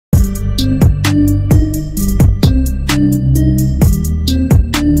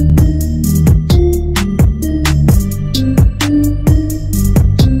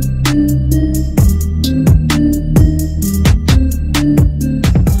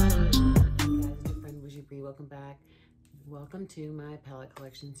welcome back. Welcome to my palette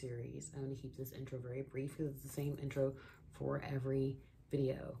collection series. I'm going to keep this intro very brief because it's the same intro for every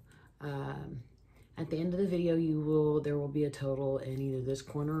video. At the end of the video, there will be a total in either this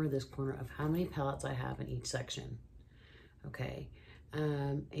corner or this corner of how many palettes I have in each section. Okay,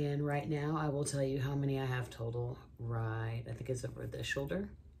 and right now I will tell you how many I have total. Right, I think it's over this shoulder.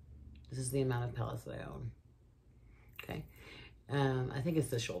 This is the amount of palettes that I own. Okay, I think it's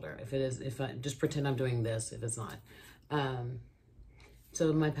the shoulder. If it is, if I just pretend I'm doing this, if it's not.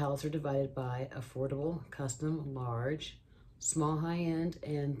 So my palettes are divided by affordable, custom, large, small high-end,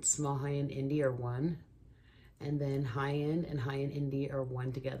 and small high-end indie are one. And then high-end and high-end indie are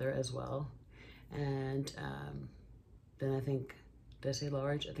one together as well. And then I think, did I say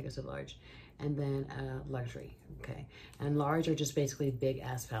large? I think I said large. And then luxury, okay. And large are just basically big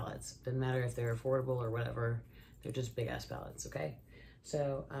ass palettes. Doesn't matter if they're affordable or whatever, they're just big ass palettes, okay?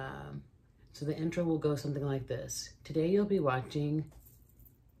 So, so the intro will go something like this. Today you'll be watching,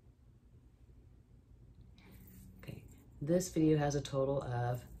 okay, this video has a total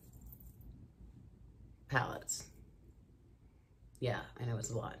of palettes. Yeah, I know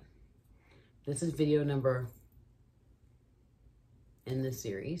it's a lot. This is video number in this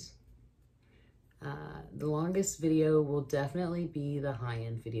series. The longest video will definitely be the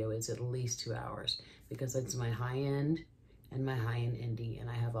high-end video. It's at least 2 hours because it's my high-end and my high-end indie, and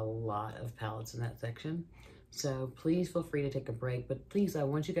I have a lot of palettes in that section. So please feel free to take a break, but please, I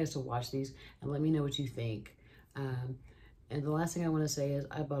want you guys to watch these and let me know what you think. And the last thing I want to say is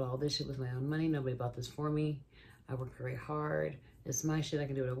I bought all this shit with my own money. Nobody bought this for me. I work very hard. It's my shit. I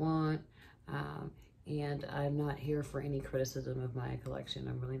can do what I want. And I'm not here for any criticism of my collection.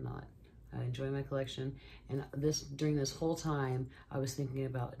 I'm really not. I enjoy my collection, and during this whole time, I was thinking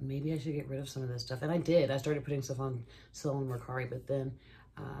about maybe I should get rid of some of this stuff, and I did. I started putting stuff on sale on Mercari, but then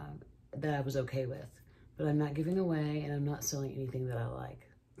that I was okay with. But I'm not giving away, and I'm not selling anything that I like.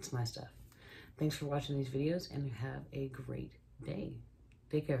 It's my stuff. Thanks for watching these videos, and have a great day.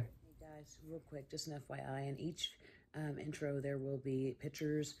 Take care. Hey guys, real quick, just an FYI, in each intro there will be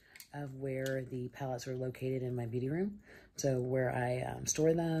pictures of where the palettes are located in my beauty room. So where I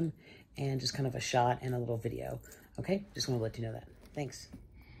store them, and just kind of a shot and a little video. Okay, just want to let you know that. Thanks.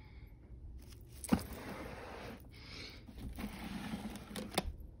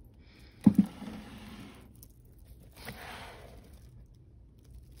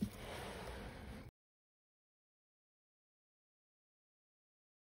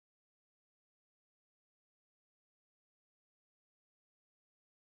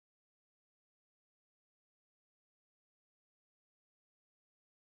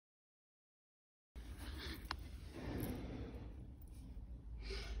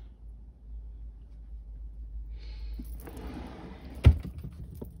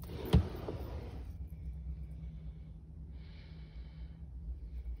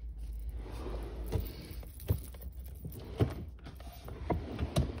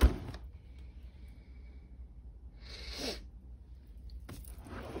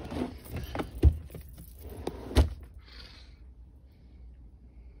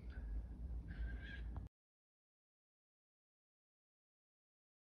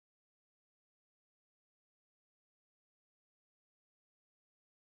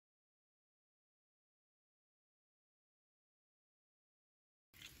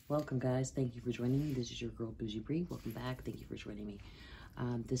 Welcome guys, thank you for joining me. This is your girl Bougie Brie. Welcome back, thank you for joining me.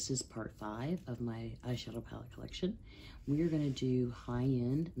 This is part 5 of my eyeshadow palette collection. We are gonna do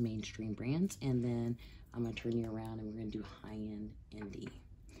high-end mainstream brands, and then I'm gonna turn you around and we're gonna do high-end indie.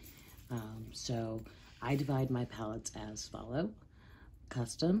 So I divide my palettes as follow: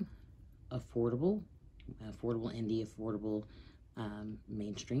 custom, affordable, indie, affordable,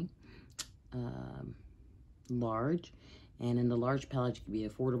 mainstream, large. And in the large palette, it could be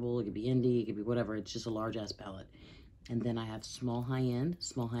affordable, it could be indie, it could be whatever. It's just a large ass palette. And then I have small high-end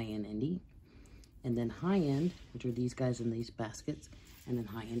indie. And then high-end, which are these guys in these baskets. And then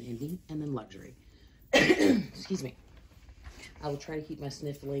high-end indie, and then luxury. Excuse me. I will try to keep my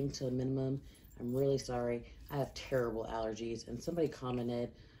sniffling to a minimum. I'm really sorry. I have terrible allergies. And somebody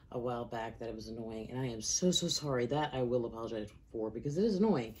commented a while back that it was annoying. And I am so, so sorry. That I will apologize for, because it is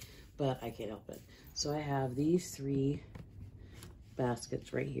annoying. But I can't help it. So I have these 3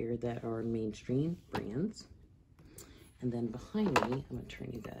 baskets right here that are mainstream brands, and then behind me, I'm gonna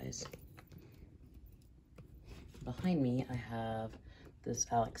turn you guys. Behind me, I have this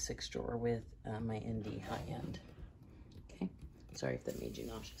Alex 6 drawer with my indie high-end. Okay, sorry if that made you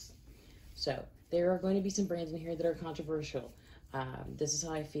nauseous. So there are going to be some brands in here that are controversial. This is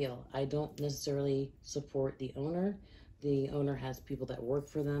how I feel. I don't necessarily support the owner, The owner has people that work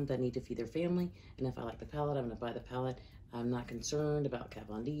for them that need to feed their family. And if I like the palette, I'm going to buy the palette. I'm not concerned about Kat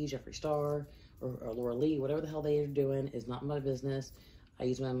Von D, Jeffree Star, or Laura Lee. Whatever the hell they are doing is not my business. I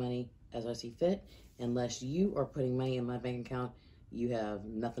use my money as I see fit. Unless you are putting money in my bank account, you have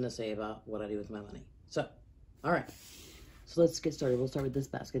nothing to say about what I do with my money. So, all right. So let's get started. We'll start with this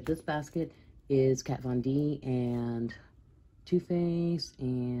basket. This basket is Kat Von D and Too Faced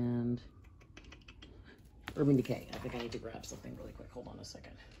and Urban Decay. I think I need to grab something really quick. Hold on a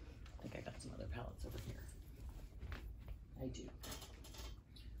second. I think I got some other palettes over here. I do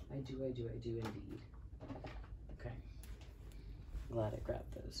indeed. Okay. Glad I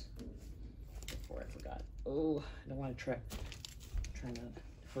grabbed those before I forgot. Oh, I don't want to trying to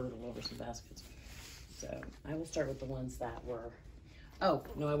hurdle over some baskets. So I will start with the ones that were, oh,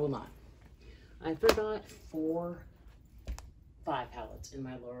 no, I will not. I forgot 5 palettes in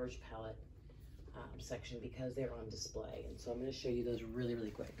my large palette section because they're on display. And so I'm going to show you those really,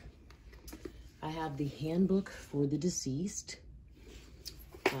 really quick. I have the Handbook for the Deceased.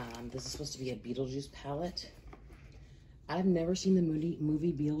 This is supposed to be a Beetlejuice palette. I've never seen the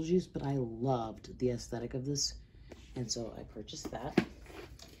movie Beetlejuice, but I loved the aesthetic of this. And so I purchased that.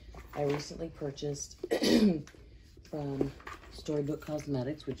 I recently purchased from Storybook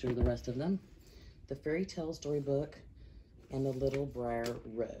Cosmetics, which are the rest of them, the Fairy Tale Storybook and the Little Briar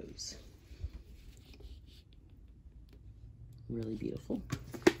Rose. Really beautiful.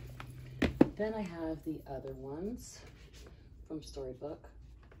 Then I have the other ones from Storybook.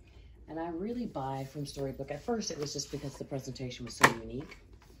 And I really buy from Storybook. At first, it was just because the presentation was so unique.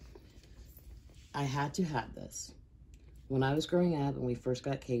 I had to have this. When I was growing up and we first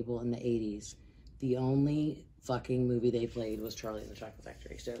got cable in the 80s, the only fucking movie they played was Charlie and the Chocolate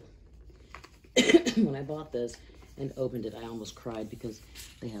Factory. So when I bought this and opened it, I almost cried because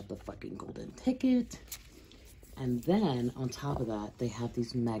they have the fucking golden ticket. And then on top of that, they have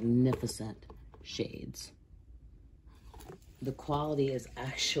these magnificent shades. The quality is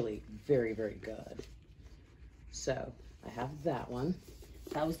actually very, very good. So I have that one.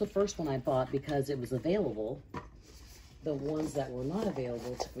 That was the first one I bought because it was available. The ones that were not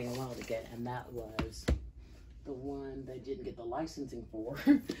available took me a while to get, and that was the one that I didn't get the licensing for,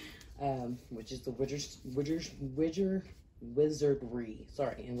 which is the Wizardry,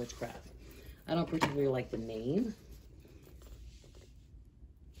 sorry, in Witchcraft. I don't particularly like the name,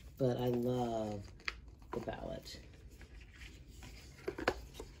 but I love the palette.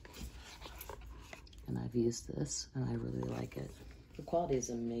 And I've used this, and I really like it. The quality is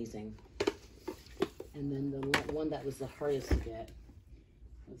amazing. And then the one that was the hardest to get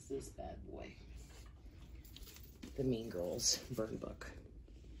was this bad boy. The Mean Girls burn book.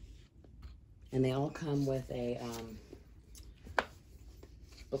 And they all come with a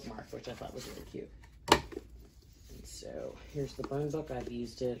bookmark, which I thought was really cute. And so here's the burn book. I've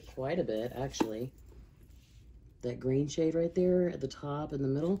used it quite a bit, actually. That green shade right there at the top in the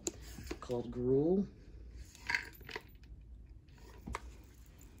middle, called Gruel.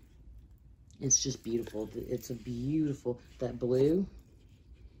 It's just beautiful. It's a beautiful, that blue.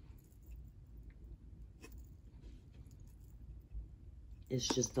 It's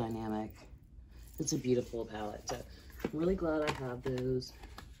just dynamic. It's a beautiful palette. So I'm really glad I have those.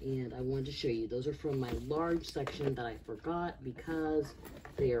 And I wanted to show you. Those are from my large section that I forgot because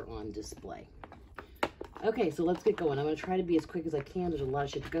they are on display. Okay, so let's get going. I'm going to try to be as quick as I can. There's a lot of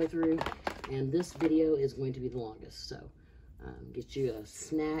shit to go through. And this video is going to be the longest. So get you a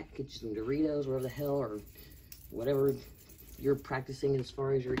snack, get you some Doritos, whatever the hell, or whatever you're practicing as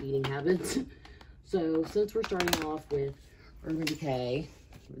far as your eating habits. So since we're starting off with Urban Decay,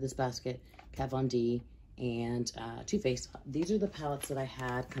 this basket, Kat Von D, and Too Faced, these are the palettes that I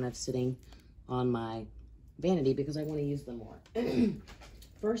had kind of sitting on my vanity because I want to use them more.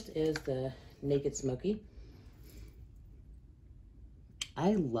 First is the Naked Smoky.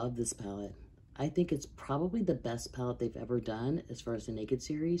 I love this palette. I think it's probably the best palette they've ever done as far as the Naked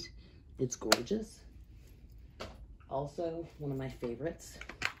series. It's gorgeous. Also, one of my favorites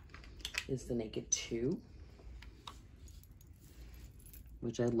is the Naked 2,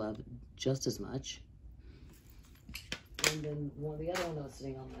 which I love just as much. And then the other one that was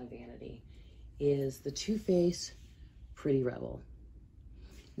sitting on my vanity is the Too Faced Pretty Rebel.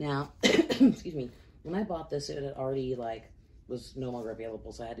 Now, excuse me, when I bought this, it had already was no longer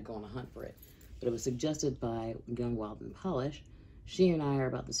available, so I had to go on a hunt for it. But it was suggested by Young, Wild, and Polish. She and I are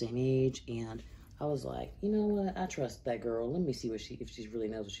about the same age, and I was like, you know what? I trust that girl. Let me see if she really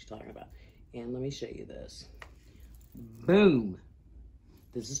knows what she's talking about. And let me show you this. Boom.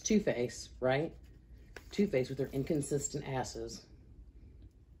 This is Too Faced, right? Too Faced with their inconsistent asses,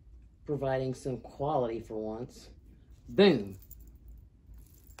 providing some quality for once. Boom.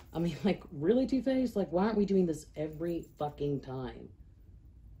 I mean, like, really, Too Faced? Like, why aren't we doing this every fucking time?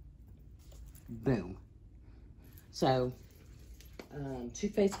 Boom. So, Too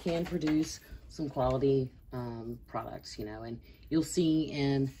Faced can produce some quality products, you know, and you'll see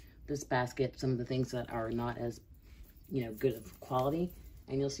in this basket some of the things that are not as, you know, good of quality,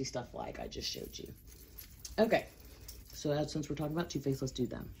 and you'll see stuff like I just showed you. Okay, so since we're talking about Too Faced, let's do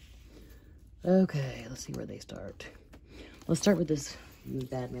them. Okay, let's see where they start. Let's start with this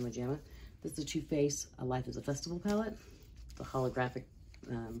Bad Mama Jamma. This is the Too Faced Life is a Festival palette. It's a holographic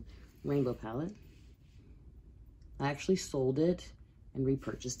rainbow palette. I actually sold it and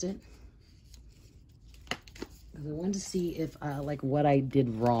repurchased it because I wanted to see if like what I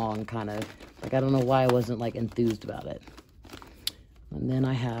did wrong, kind of. Like, I don't know why I wasn't like enthused about it. And then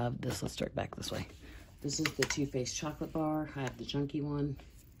I have this. Let's start back this way. This is the Too Faced chocolate bar. I have the chunky one.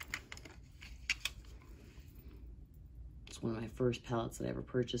 It's one of my first palettes that I ever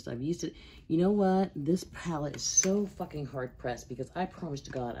purchased. I've used it. You know what? This palette is so fucking hard pressed because I promise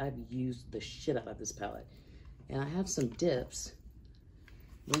to God I've used the shit out of this palette. And I have some dips.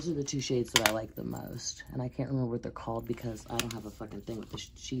 Those are the two shades that I like the most. And I can't remember what they're called because I don't have a fucking thing with the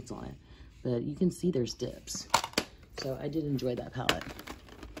sheets on it. But you can see there's dips. So I did enjoy that palette.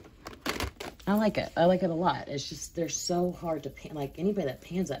 I like it. I like it a lot. It's just, they're so hard to pan. Like, anybody that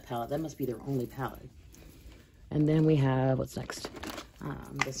pans that palette, that must be their only palette. And then we have, what's next?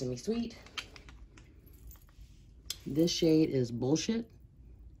 The Semi-Sweet. This shade is Bullshit.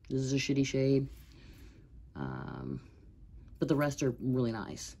 This is a shitty shade. But the rest are really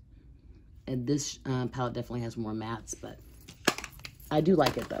nice. And this palette definitely has more mattes, but I do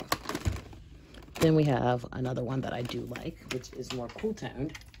like it though. Then we have another one that I do like, which is more cool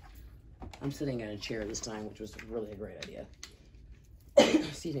toned. I'm sitting in a chair this time, which was really a great idea.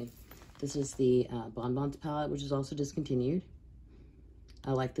 Excuse me. This is the Bonbons palette, which is also discontinued.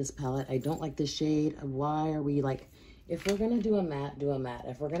 I like this palette. I don't like this shade. Why are we like, if we're going to do a matte, do a matte.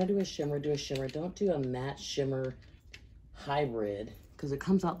 If we're going to do a shimmer, do a shimmer. Don't do a matte shimmer hybrid because it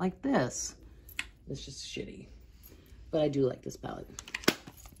comes out like this. It's just shitty. But I do like this palette.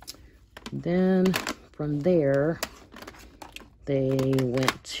 Then from there, they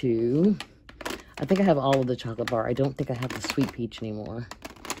went to, I think I have all of the chocolate bar. I don't think I have the Sweet Peach anymore.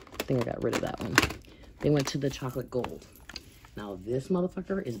 I think I got rid of that one. They went to the chocolate gold. Now this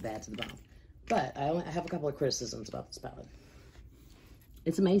motherfucker is bad to the bone. But I have a couple of criticisms about this palette.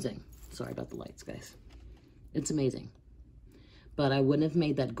 It's amazing. Sorry about the lights, guys. It's amazing. But I wouldn't have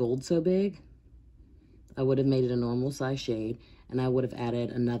made that gold so big. I would have made it a normal size shade. And I would have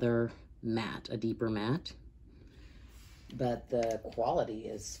added another matte, a deeper matte. But the quality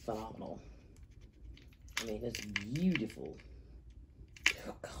is phenomenal. I mean, it's beautiful.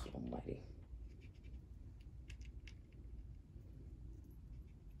 Oh, God almighty.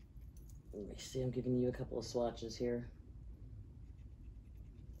 Let me see, I'm giving you a couple of swatches here.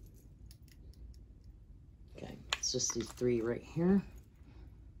 Okay, it's just these three right here.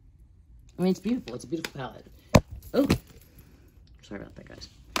 I mean, it's beautiful. It's a beautiful palette. Oh, sorry about that, guys.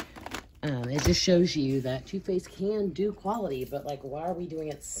 It just shows you that Too Faced can do quality, but like, why are we doing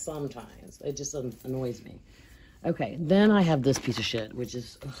it sometimes? It just annoys me. Okay, then I have this piece of shit, which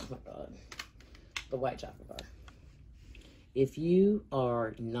is, oh my God, the white chocolate bar. If you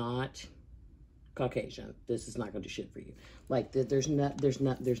are not Caucasian, this is not going to do shit for you. Like, there's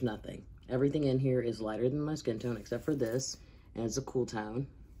nothing. Everything in here is lighter than my skin tone, except for this, and it's a cool tone.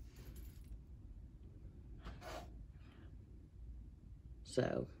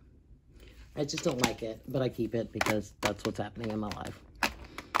 So, I just don't like it, but I keep it because that's what's happening in my life.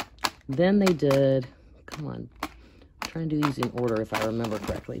 Then they did, come on, I'm trying to do these in order if I remember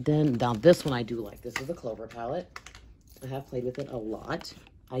correctly. Then, now this one I do like. This is the Clover palette. I have played with it a lot.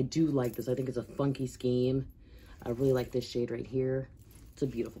 I do like this. I think it's a funky scheme. I really like this shade right here. It's a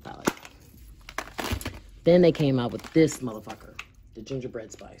beautiful palette. Then they came out with this motherfucker, the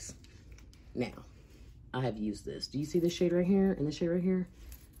Gingerbread Spice. Now, I have used this. Do you see this shade right here and this shade right here?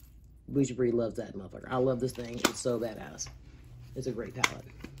 Bougie Brie loves that motherfucker. I love this thing. It's so badass. It's a great palette.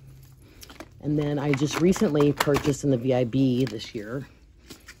 And then I just recently purchased in the VIB this year,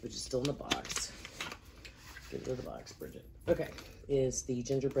 which is still in the box. Get rid of the box, Bridget. Okay, is the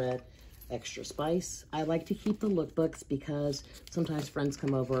Gingerbread Extra Spice. I like to keep the lookbooks because sometimes friends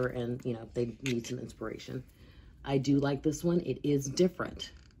come over and, you know, they need some inspiration. I do like this one. It is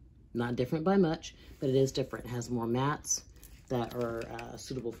different. Not different by much, but it is different. It has more mattes that are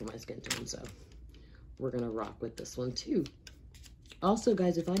suitable for my skin tone, so we're gonna rock with this one too. Also,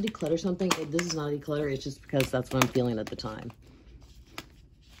 guys, if I declutter something, this is not a declutter, it's just because that's what I'm feeling at the time.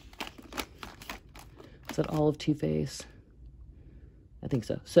 Is that all of Too Faced? I think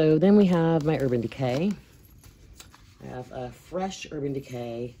so. So then we have my Urban Decay. I have a fresh Urban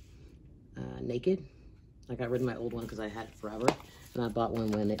Decay Naked. I got rid of my old one because I had it forever. And I bought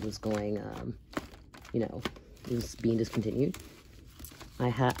one when it was going, you know, it was being discontinued. I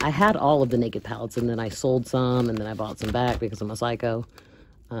had all of the Naked palettes, and then I sold some, and then I bought some back because I'm a psycho.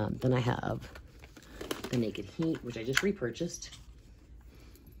 Then I have the Naked Heat, which I just repurchased.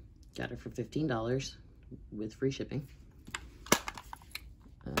 Got it for $15 with free shipping.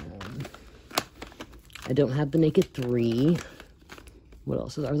 I don't have the Naked 3. What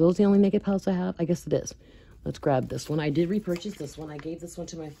else? Are those the only Naked palettes I have? I guess it is. Let's grab this one. I did repurchase this one. I gave this one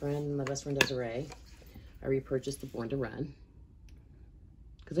to my friend, my best friend Desiree. I repurchased the Born to Run.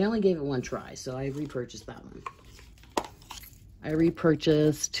 Because I only gave it one try, so I repurchased that one. I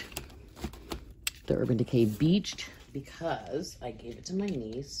repurchased the Urban Decay Beached because I gave it to my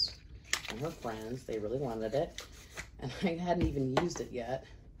niece and her friends. They really wanted it. And I hadn't even used it yet.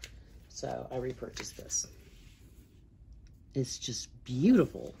 So I repurchased this. It's just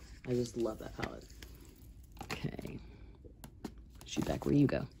beautiful. I just love that palette. Okay. Shoot back where you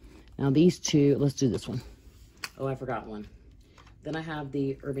go. Now these two, let's do this one. Oh, I forgot one. Then I have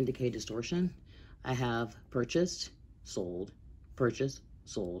the Urban Decay Distortion. I have purchased, sold, purchased,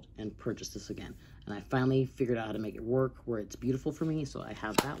 sold, and purchased this again. And I finally figured out how to make it work where it's beautiful for me. So I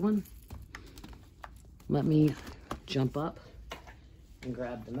have that one. Let me jump up and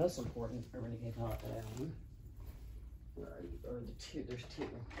grab the most important Urban Decay palette that I own. Where are you? Or the two, there's two.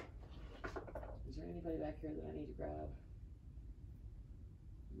 Is there anybody back here that I need to grab?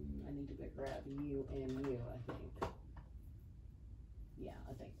 I need to grab you and you, I think. Yeah,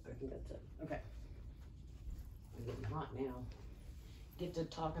 I think that's it. Okay. I'm getting hot now. Get to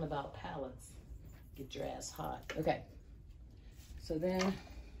talking about palettes. Get your ass hot. Okay. So then,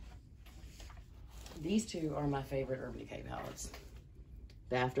 these two are my favorite Urban Decay palettes.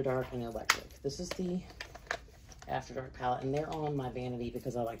 The After Dark and the Electric. This is the After Dark palette, and they're on my vanity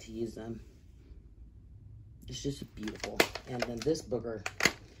because I like to use them. It's just beautiful. And then this booger,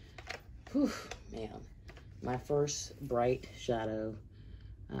 whew, man. My first bright shadow,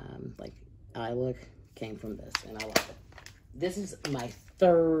 like eye look, came from this, and I love it. This is my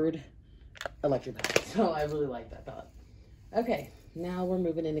third electric palette, so I really like that palette. Okay, now we're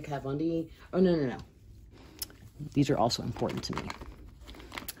moving into Kat Von D. Oh, no. These are also important to me.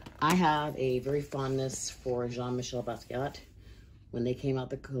 I have a very fondness for Jean-Michel Basquiat. When they came out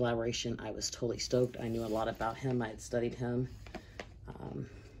the collaboration, I was totally stoked. I knew a lot about him. I had studied him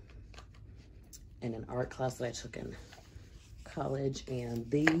in an art class that I took in college, and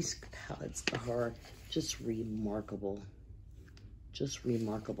these palettes are just remarkable. Just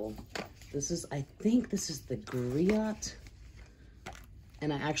remarkable. This is, I think this is the Griot,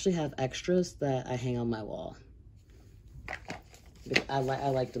 and I actually have extras that I hang on my wall. I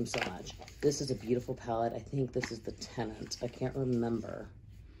like them so much. This is a beautiful palette. I think this is the Tenant. I can't remember.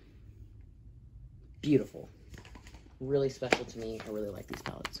 Beautiful. Really special to me. I really like these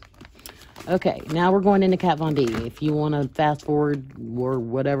palettes. Okay, now we're going into Kat Von D. If you want to fast forward or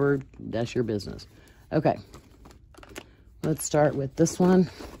whatever, that's your business. Okay. Let's start with this one.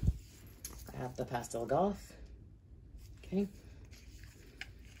 I have the Pastel Goth. Okay.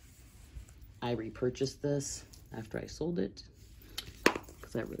 I repurchased this after I sold it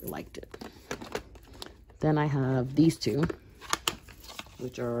because I really liked it. Then I have these two,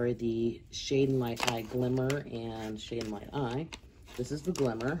 which are the Shade and Light Eye Glimmer and Shade and Light Eye. This is the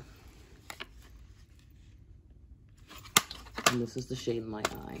Glimmer. And this is the Shade and Light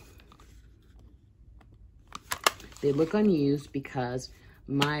Eye. They look unused because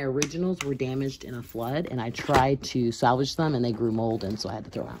my originals were damaged in a flood, and I tried to salvage them, and they grew mold, and so I had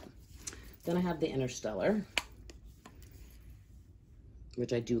to throw out. Then I have the Interstellar,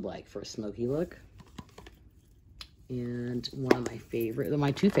 which I do like for a smoky look. And one of my favorite,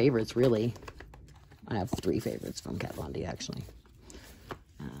 my two favorites, really. I have three favorites from Kat Von D, actually.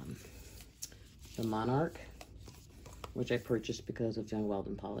 The Monarch, which I purchased because of Young Wild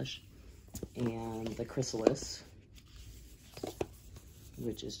and Polish. And the Chrysalis,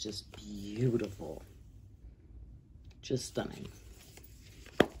 which is just beautiful. Just stunning.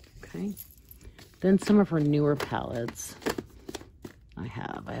 Okay. Then some of her newer palettes. I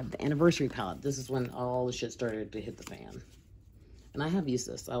have the Anniversary palette. This is when all the shit started to hit the fan. And I have used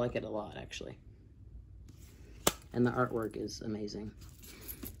this. I like it a lot, actually. And the artwork is amazing.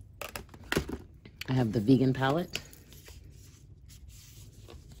 I have the Vegan palette,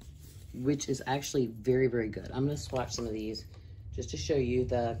 which is actually very, very good. I'm going to swatch some of these just to show you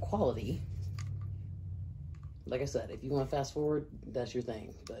the quality. Like I said, if you want to fast forward, that's your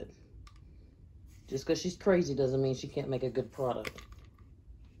thing. But Just because she's crazy doesn't mean she can't make a good product.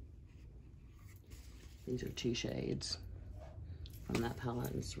 These are 2 shades from that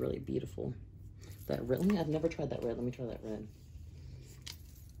palette. It's really beautiful. That red, I've never tried that red. Let me try that red.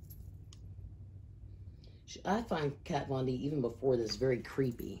 I find Kat Von D, even before this, very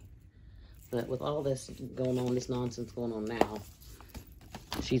creepy. But with all this going on, this nonsense going on now,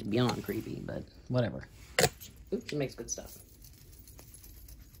 she's beyond creepy, but whatever. Oops, she makes good stuff.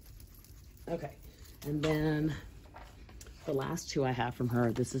 Okay, and then the last 2 I have from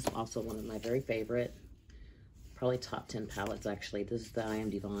her, this is also one of my very favorite, probably top 10 palettes actually. This is the I Am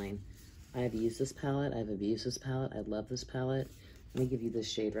Divine. I have used this palette, I've abused this palette, I love this palette. Let me give you this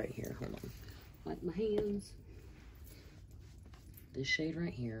shade right here, hold on. Wipe my hands. This shade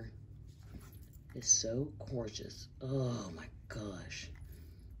right here is so gorgeous. Oh my gosh.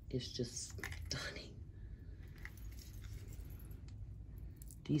 It's just stunning.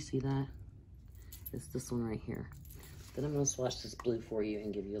 Do you see that? It's this one right here. Then I'm going to swatch this blue for you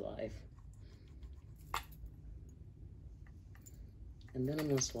and give you life. And then I'm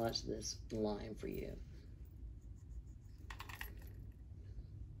going to swatch this lime for you.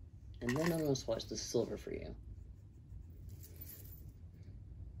 And then I'm going to swatch the silver for you.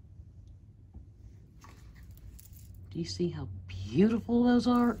 Do you see how beautiful those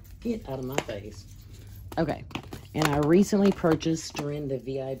are? Get out of my face. Okay, and I recently purchased during the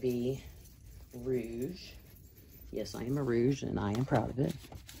VIB Rouge. Yes, I am a Rouge, and I am proud of it.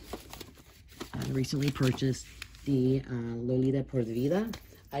 I recently purchased the Lolita Por Vida.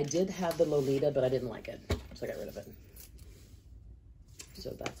 I did have the Lolita, but I didn't like it, so I got rid of it.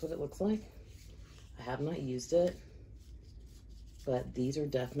 So that's what it looks like. I have not used it, but these are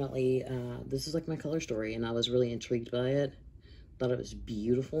definitely, this is like my color story, and I was really intrigued by it. Thought it was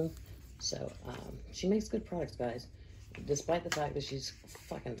beautiful. So she makes good products, guys. Despite the fact that she's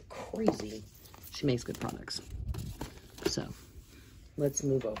fucking crazy, she makes good products. So let's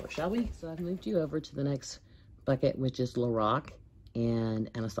move over, shall we? So I've moved you over to the next bucket, which is Lorac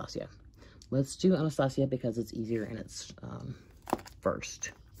and Anastasia. Let's do Anastasia because it's easier and it's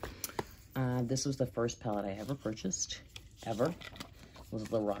first. This was the first palette I ever purchased, ever, was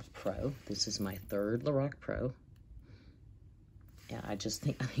Lorac Pro. This is my 3rd Lorac Pro. Yeah, I just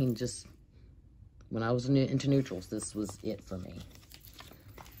think, I mean, just when I was into neutrals, this was it for me.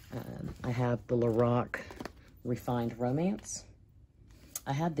 I have the Lorac Refined Romance.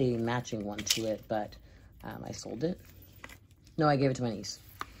 I had the matching one to it, but I sold it. No, I gave it to my niece.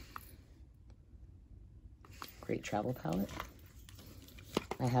 Great travel palette.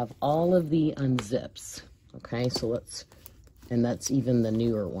 I have all of the unzips. Okay, so let's, and that's even the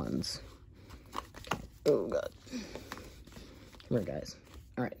newer ones. Okay. Oh, God. Come here, guys.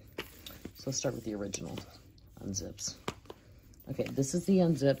 All right, so let's start with the original unzips. Okay, this is the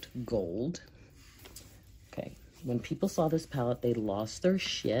unzipped gold. Okay, when people saw this palette, they lost their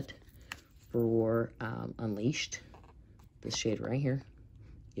shit for Unleashed. This shade right here.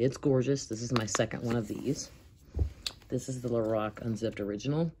 It's gorgeous. This is my 2nd one of these. This is the Lorac Unzipped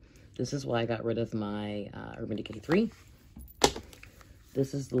Original. This is why I got rid of my Urban Decay 3.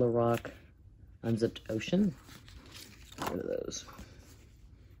 This is the Lorac Unzipped Ocean. Get rid of those.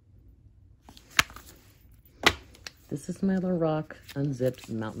 This is my Lorac Unzipped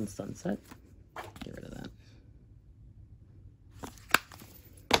Mountain Sunset. Get rid of that.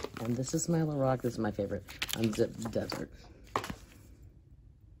 And this is my Lorac, this is my favorite, Unzipped Desert.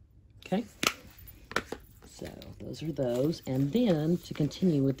 Okay. So those are those. And then to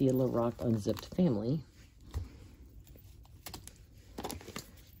continue with the Lorac Unzipped family,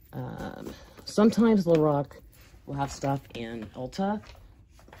 sometimes Lorac will have stuff in Ulta,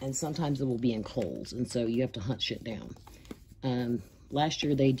 and sometimes it will be in Kohl's, and so you have to hunt shit down. Last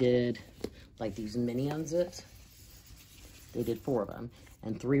year they did like these mini unzips. They did 4 of them,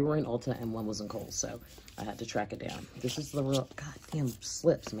 and 3 were in Ulta and 1 was in Kohl's, so I had to track it down. This is the Lorac, goddamn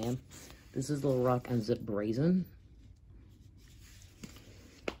slips, man. This is the Lorac Unzipped Brazen.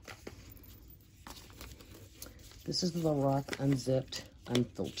 This is the Lorac Unzipped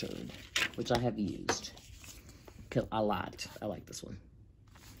Unfiltered, which I have used a lot. I like this one.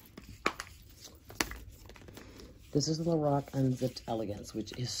 This is the Lorac Unzipped Elegance,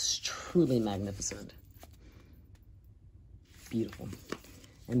 which is truly magnificent. Beautiful.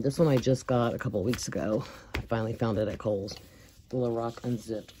 And this one I just got a couple weeks ago. I finally found it at Kohl's. The Lorac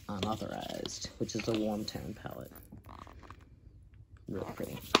Unzipped Unauthorized, which is a warm tone palette. Really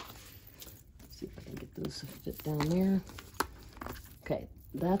pretty. Let's see if I can get those to fit down there. Okay,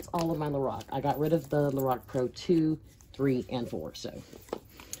 that's all of my Lorac. I got rid of the Lorac Pro 2, 3, and 4. So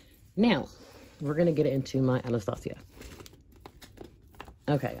now we're going to get into my Anastasia.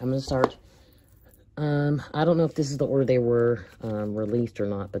 Okay, I'm going to start I don't know if this is the order they were released or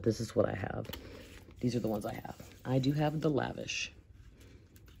not, but this is what I have. These are the ones I have. I do have the Lavish.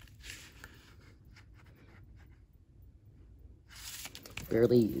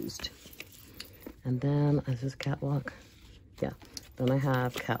 Barely used. And then, is this Catwalk? Yeah. Then I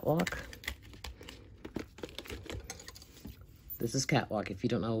have Catwalk. This is Catwalk. If you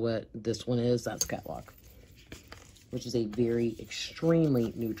don't know what this one is, that's Catwalk. Which is a very,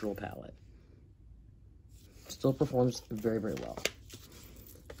 extremely neutral palette. Still performs very, very well.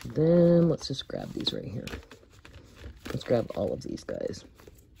 Then, let's just grab these right here. Let's grab all of these guys.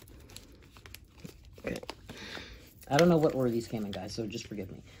 Okay. I don't know what order these came in, guys, so just forgive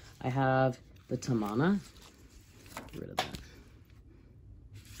me. I have the Tamana. Get rid of that.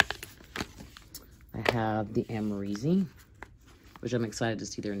 I have the Amarizi, which I'm excited to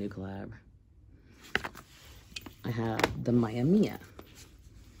see their new collab. I have the Maya Mia.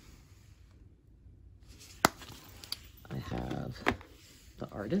 I have the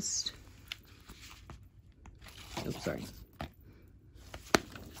Artist. Oops, sorry.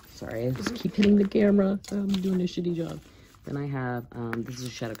 Sorry, I just keep hitting the camera. I'm doing a shitty job. Then I have, this is a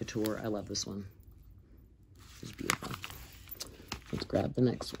Shadow Couture. I love this one. It's beautiful. Let's grab the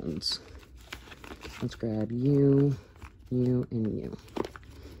next ones. Let's grab you, you, and you.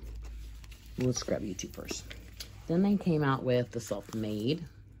 Let's grab you two first. Then they came out with the Self-Made,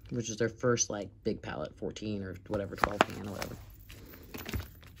 which is their first, like, big palette, 14 or whatever, 12 pan or whatever.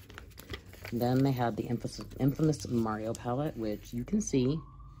 And then they had the infamous Mario palette, which you can see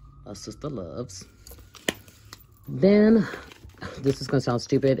a sister loves. Then, this is going to sound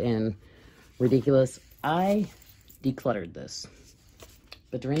stupid and ridiculous. I decluttered this.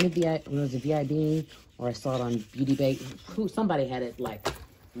 But during the when it was a VIB, or I saw it on Beauty Bake, somebody had it, like,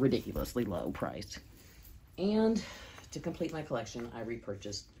 ridiculously low priced. And to complete my collection, I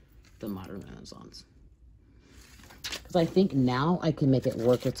repurchased the Modern Renaissance. Because I think now I can make it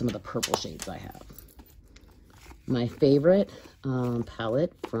work with some of the purple shades I have. My favorite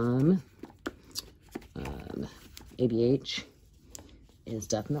palette from ABH is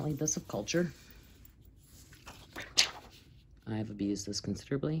definitely this of Culture. I have abused this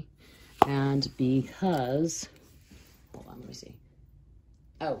considerably. And because, hold on, let me see.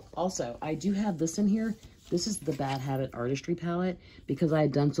 Oh, also, I do have this in here. This is the Bad Habit Artistry palette. Because I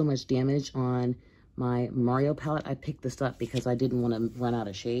had done so much damage on my Mario palette, I picked this up because I didn't want to run out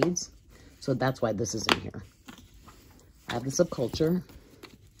of shades. So that's why this is in here. I have the Subculture.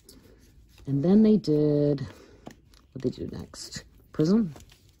 And then they did, what did they do next? Prism?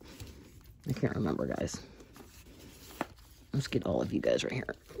 I can't remember, guys. Let's get all of you guys right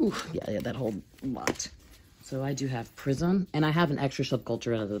here. Ooh, yeah, that whole lot. So I do have Prism, and I have an extra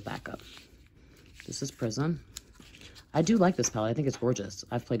Subculture out of the backup. This is Prism. I do like this palette. I think it's gorgeous.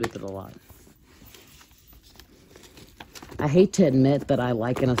 I've played with it a lot. I hate to admit that I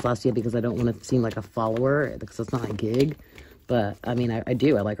like Anastasia because I don't want to seem like a follower, because it's not my gig. But, I mean, I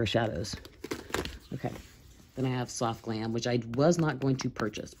do. I like her shadows. Okay. Then I have Soft Glam, which I was not going to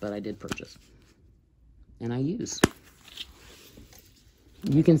purchase, but I did purchase. And I use.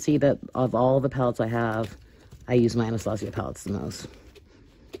 You can see that of all the palettes I have, I use my Anastasia palettes the most.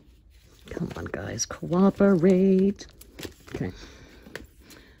 Come on, guys. Cooperate. Okay.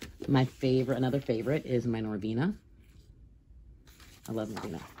 My favorite, another favorite, is my Norvina. I love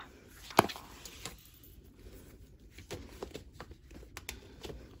Norvina.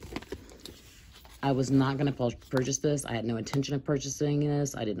 I was not going to purchase this. I had no intention of purchasing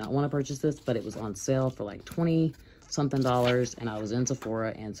this. I did not want to purchase this, but it was on sale for like $20-something, and I was in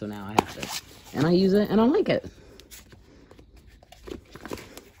Sephora, and so now I have it. And I use it, and I like it.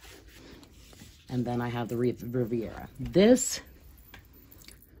 And then I have the Riviera. This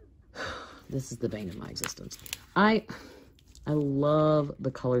is the bane of my existence. I love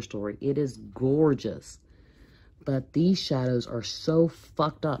the color story. It is gorgeous. But these shadows are so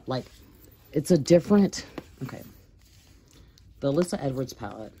fucked up. Like, it's a different... Okay. The Alyssa Edwards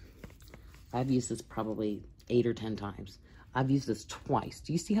palette. I've used this probably 8 or 10 times. I've used this twice.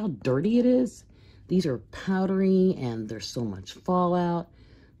 Do you see how dirty it is? These are powdery and there's so much fallout.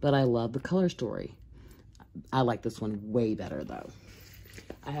 But I love the color story. I like this one way better, though.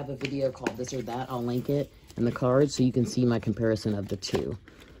 I have a video called This or That. I'll link it in the card so you can see my comparison of the two.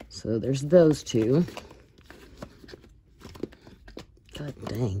 So there's those two. God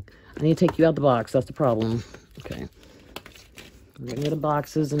dang. I need to take you out the box. That's the problem. Okay. I'm getting rid of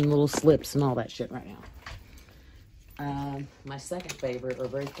boxes and little slips and all that shit right now. My second favorite, or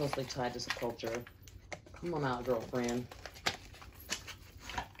very closely tied to Subculture. Come on out, girlfriend.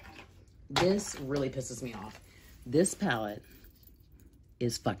 This really pisses me off. This palette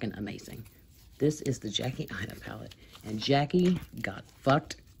is fucking amazing. This is the Jackie Ina palette. And Jackie got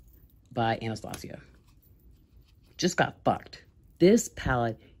fucked by Anastasia. Just got fucked. This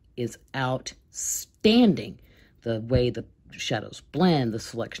palette is outstanding. The way the shadows blend, the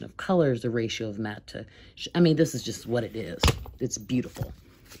selection of colors, the ratio of matte to... I mean, this is just what it is. It's beautiful.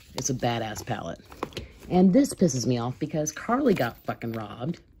 It's a badass palette. And this pisses me off because Carly got fucking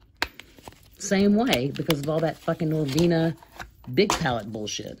robbed. Same way, because of all that fucking Norvina big palette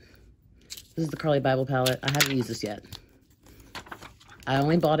bullshit. This is the Carly Bible palette. I haven't used this yet. I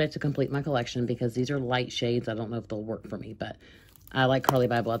only bought it to complete my collection because these are light shades. I don't know if they'll work for me, but I like Carly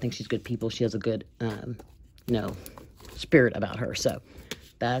Bible. I think she's good people. She has a good, spirit about her. So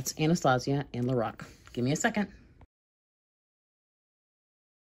that's Anastasia and Lorac. Give me a second.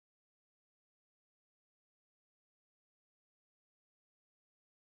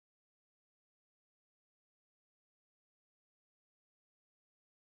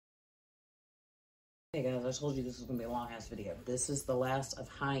 Hey guys, I told you this was going to be a long-ass video. This is the last of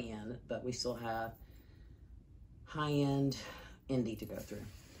high-end, but we still have high-end indie to go through.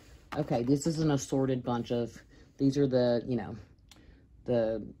 Okay, this is an assorted bunch of, these are the,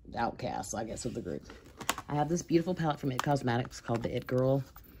 the outcasts, I guess, of the group. I have this beautiful palette from It Cosmetics called the It Girl.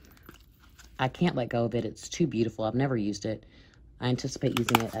 I can't let go of it. It's too beautiful. I've never used it. I anticipate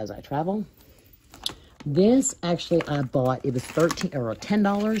using it as I travel. This, actually, I bought, it was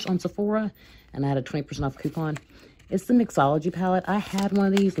 $10 on Sephora, and I had a 20% off coupon. It's the Mixology palette. I had one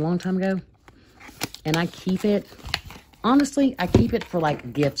of these a long time ago, and I keep it, honestly, I keep it for,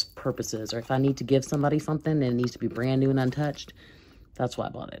 like, gifts purposes, or if I need to give somebody something and it needs to be brand new and untouched, that's why I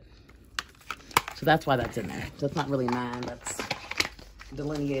bought it. So that's why that's in there. So it's not really mine. That's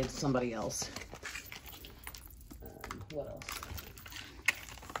delineated to somebody else. What else?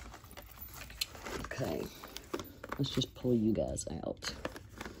 Okay, let's just pull you guys out.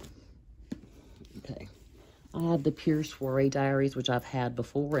 Okay, I have the Pure Soiree Diaries, which I've had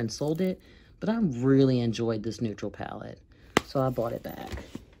before and sold it, but I really enjoyed this neutral palette, so I bought it back.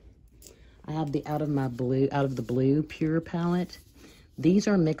 I have the Out of the Blue Pure palette. These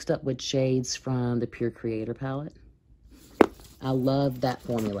are mixed up with shades from the Pure Creator palette. I love that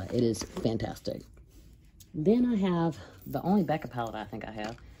formula. It is fantastic. Then I have the only Becca palette I think I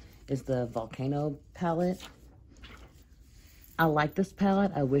have is the Volcano palette. I like this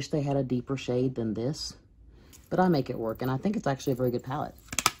palette. I wish they had a deeper shade than this, but I make it work, and I think it's actually a very good palette.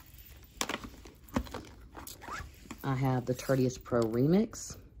 I have the Turdiest Pro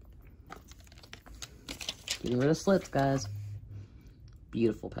Remix. Getting rid of slips, guys.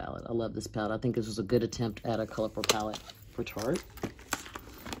 Beautiful palette. I love this palette. I think this was a good attempt at a colorful palette for Tarte.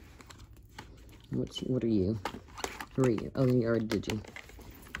 What are you? Who are you? Oh, you already did you.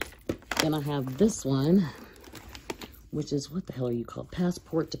 Then I have this one, which is, what the hell are you called?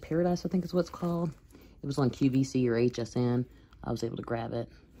 Passport to Paradise, I think is what it's called. It was on QVC or HSN. I was able to grab it.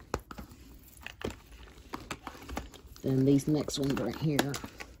 Then these next ones right here.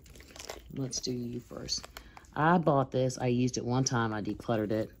 Let's do you first. I bought this. I used it one time. I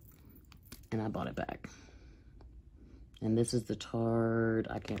decluttered it, and I bought it back. And this is the Tarte.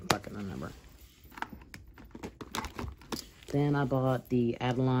 I can't fucking remember. Then I bought the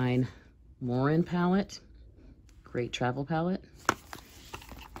Adeline Morin palette. Great travel palette.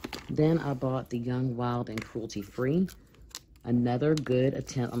 Then I bought the Young, Wild, and Cruelty Free. Another good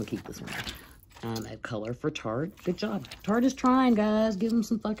attempt. I'm going to keep this one. At color for Tarte. Good job. Tarte is trying, guys. Give them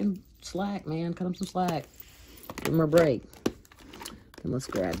some fucking slack, man. Cut them some slack. Give them a break. And let's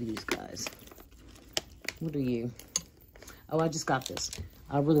grab these guys. What are you? Oh, I just got this.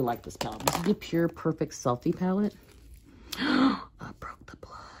 I really like this palette. This is the Pure Perfect Selfie palette. I broke the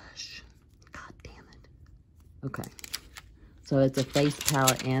blush. God damn it. Okay. So it's a face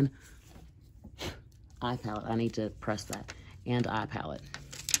palette and eye palette. I need to press that. And eye palette.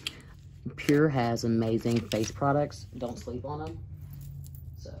 Pure has amazing face products. Don't sleep on them.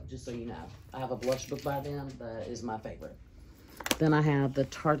 So, just so you know. I have a blush book by them that is my favorite. Then I have the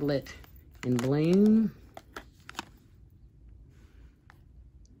Tartelette in Bloom.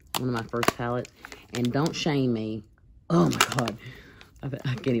 One of my first palettes. And don't shame me. Oh my God. I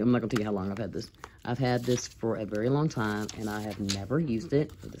can't even, I'm not going to tell you how long I've had this. I've had this for a very long time, and I have never used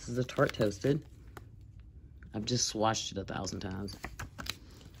it. This is a Tarte Toasted. I've just swatched it 1,000 times.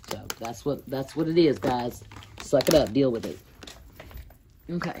 So that's what it is, guys. Suck it up. Deal with it.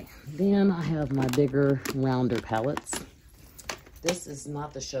 Okay. Then I have my bigger, rounder palettes. This is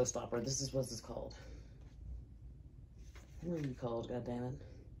not the Showstopper. This is, what's this called? What are you called, goddammit?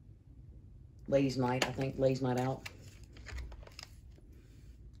 Ladies' Night, I think. Ladies' Night Out.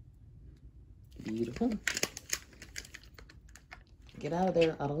 Beautiful. Get out of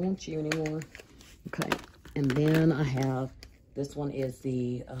there. I don't want you anymore. Okay, and then I have, this one is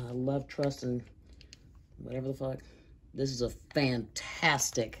the Love, Trust, and whatever the fuck. This is a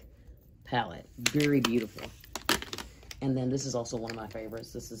fantastic palette. Very beautiful. And then this is also one of my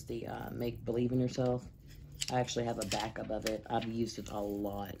favorites. This is the Make Believe in Yourself. I actually have a backup of it. I've used it a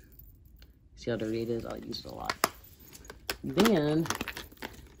lot. See how dirty it is? I use it a lot. Then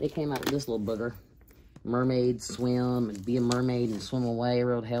they came out with this little booger. Mermaid Swim, and be a mermaid and swim away,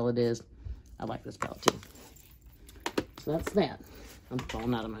 whatever the hell it is. I like this palette too. So that's that. I'm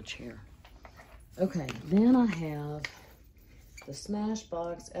falling out of my chair. Okay, then I have the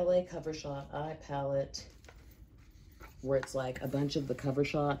Smashbox LA Cover Shot Eye Palette, where it's like a bunch of the cover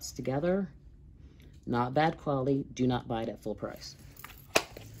shots together. Not bad quality. Do not buy it at full price.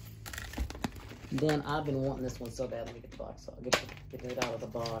 Then I've been wanting this one so bad. Let me get the box. I'll get it out of the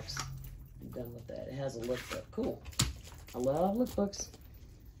box. I'm done with that. It has a lookbook. Cool. I love lookbooks.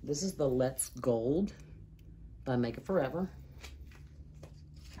 This is the Let's Gold by Make It Forever.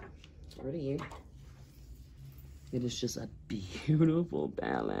 Where to you? It is just a beautiful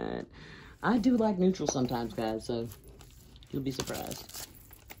palette. I do like neutral sometimes, guys, so you'll be surprised.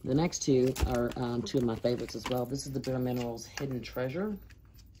 The next two are two of my favorites as well. This is the Bare Minerals Hidden Treasure.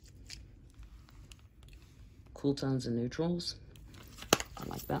 Cool tones and neutrals. I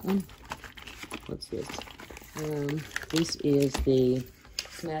like that one. What's this? This is the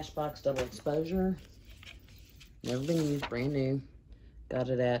Smashbox Double Exposure. Never been used, brand new. Got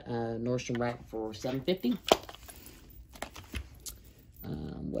it at Nordstrom Rack for $7.50.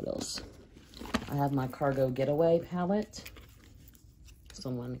 What else? I have my Cargo Getaway palette.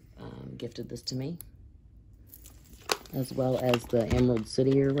 Someone gifted this to me. As well as the Emerald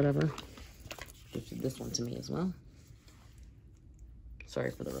City or whatever. Gifted this one to me as well.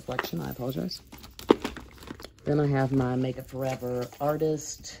 Sorry for the reflection, I apologize. Then I have my Make It Forever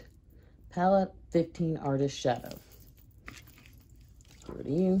Artist Palette, 15 Artist Shadow. Over to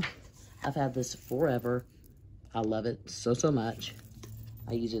you. I've had this forever. I love it so, so much.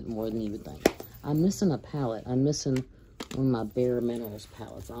 I use it more than you would think. I'm missing a palette. I'm missing one of my Bare Minerals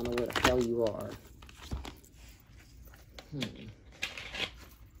palettes. I don't know where the hell you are.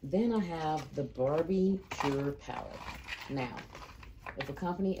 Then I have the Barbie Pure palette. Now, if a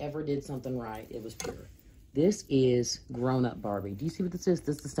company ever did something right, it was Pure. This is grown-up Barbie. Do you see what this is?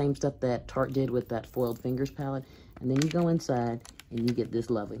 This is the same stuff that Tarte did with that Foiled Fingers palette. And then you go inside and you get this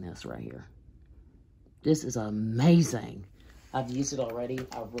loveliness right here. This is amazing. I've used it already.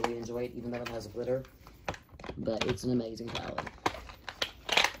 I really enjoy it, even though it has glitter. But it's an amazing palette.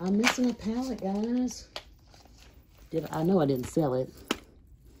 I'm missing a palette, guys. I know I didn't sell it.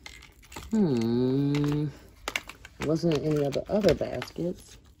 It wasn't in any of the other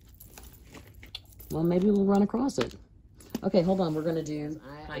baskets. Well, maybe we'll run across it. Okay, hold on. We're going to do...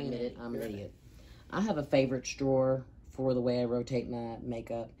 I admit it. I'm an idiot. I have a favorites drawer for the way I rotate my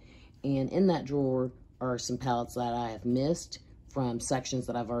makeup. And in that drawer are some palettes that I have missed from sections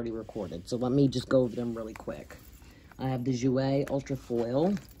that I've already recorded. So let me just go over them really quick. I have the Jouer Ultra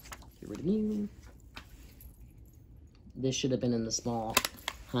Foil. Get rid of you. This should have been in the small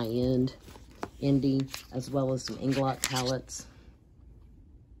high-end indie, as well as some Inglot palettes.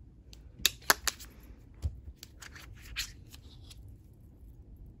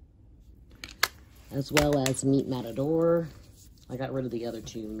 As well as Meat Matador. I got rid of the other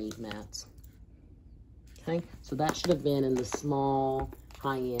two Meat Mats. Okay, so that should have been in the small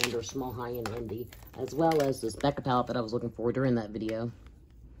high-end or small high-end indie, as well as this Becca palette that I was looking for during that video.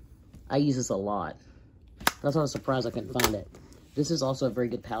 I use this a lot. That's why I was surprised I couldn't find it. This is also a very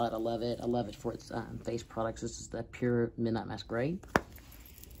good palette. I love it. I love it for its face products. This is the Pure Midnight Masquerade.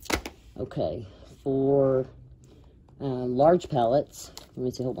 Okay, for large palettes, let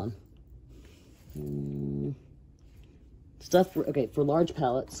me see, hold on. For large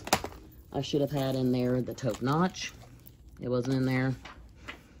palettes, I should have had in there the Taupe Notch. It wasn't in there.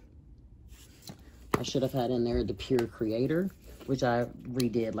 I should have had in there the Pure Creator, which I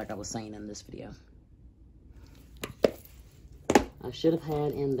redid like I was saying in this video. I should have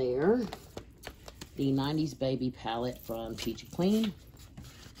had in there the 90s Baby palette from Peachy Clean.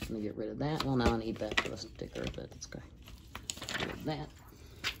 Let me get rid of that. Well, now I need that for the sticker, but it's okay. Get rid of that.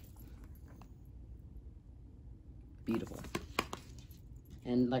 Beautiful.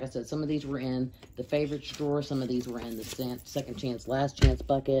 And like I said, some of these were in the favorites drawer. Some of these were in the second chance, last chance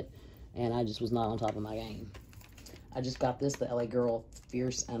bucket. And I just was not on top of my game. I just got this, the LA Girl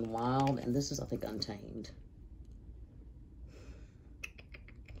Fierce and Wild. And this is, I think, Untamed.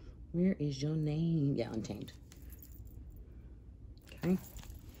 Where is your name? Yeah, Untamed. Okay.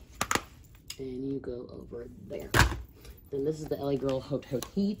 And you go over there. Then this is the LA Girl Haute Haute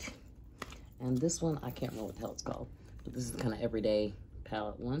Heat. And this one, I can't remember what the hell it's called, but this is the kind of everyday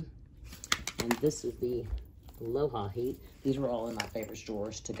palette one. And this is the Aloha Heat. These were all in my favorite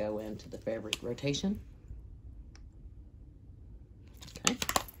drawers to go into the favorite rotation. Okay.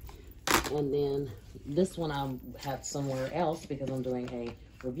 And then this one I have somewhere else because I'm doing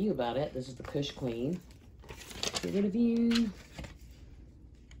a review about it. This is the Kush Queen. Get rid of you.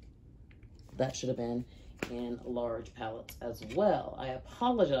 That should have been in large palettes as well. I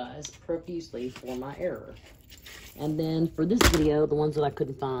apologize profusely for my error. And then for this video, the ones that I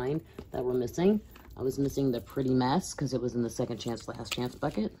couldn't find that were missing, I was missing the Pretty Mess because it was in the second chance, last chance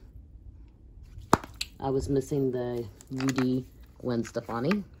bucket. I was missing the UD Gwen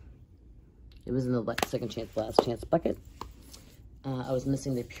Stefani. It was in the second chance, last chance bucket. I was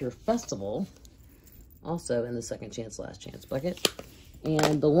missing the Pure Festival, also in the second chance, last chance bucket.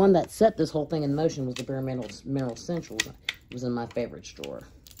 And the one that set this whole thing in motion was the Bare Mineral Essentials. It was in my favorites drawer.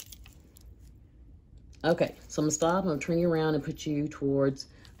 Okay, so I'm gonna stop. I'm gonna turn you around and put you towards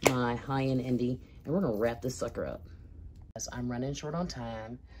my high-end indie, and we're gonna wrap this sucker up. Yes, I'm running short on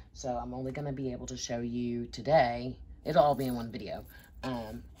time, so I'm only gonna be able to show you today. It'll all be in one video.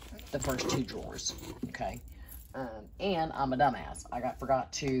 The first two drawers, okay? And I'm a dumbass. I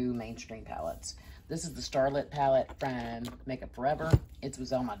forgot two mainstream palettes. This is the Starlit palette from Makeup Forever. It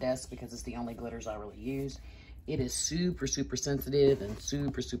was on my desk because it's the only glitters I really use. It is super, super sensitive and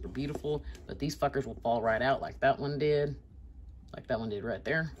super, super beautiful, but these fuckers will fall right out like that one did. Like that one did right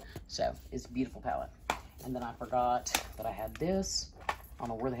there. So, it's a beautiful palette. And then I forgot that I had this. I don't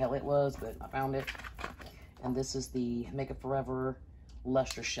know where the hell it was, but I found it. And this is the Makeup Forever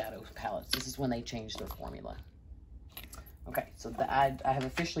Lustrous Shadow palettes. This is when they changed their formula. Okay, so I have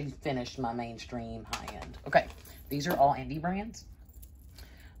officially finished my mainstream high-end. Okay, these are all indie brands.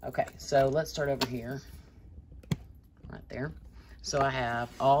 Okay, so let's start over here. Right there. So I have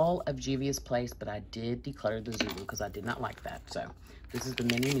all of Juvia's Place, but I did declutter the Zulu because I did not like that. So this is the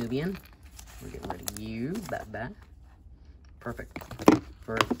Mini Nubian. We're getting rid of you. That. Perfect.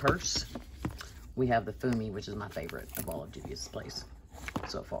 For the purse, we have the Fumi, which is my favorite of all of Juvia's Place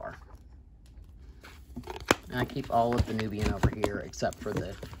so far. And I keep all of the Nubian over here except for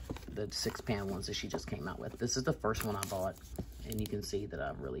the 6-pan ones that she just came out with. This is the first one I bought, and you can see that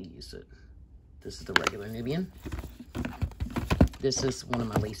I've really used it. This is the regular Nubian. This is one of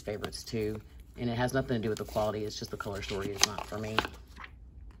my least favorites too, and it has nothing to do with the quality. It's just the color story is not for me.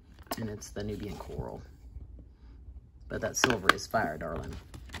 And it's the Nubian Coral. But that silver is fire, darling.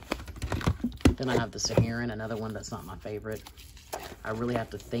 Then I have the Saharan, another one that's not my favorite. I really have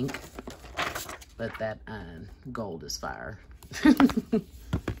to think, but that gold is fire. The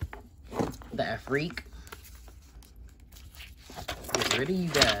Afrique. Get rid of you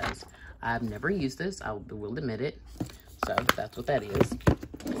guys. I've never used this, I will admit it. So that's what that is.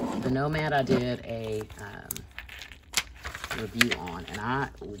 The Nomad I did a review on, and I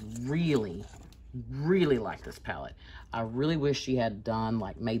really, really like this palette. I really wish she had done,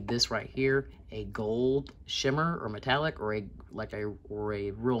 like, made this right here a gold shimmer or metallic or a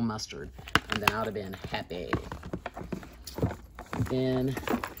real mustard, and then I would have been happy. Then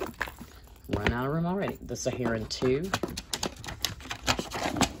run out of room already. The Saharan 2.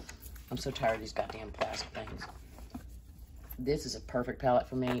 I'm so tired of these goddamn plastic things. This is a perfect palette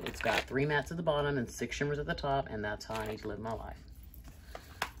for me. It's got 3 mattes at the bottom and 6 shimmers at the top, and that's how I need to live my life.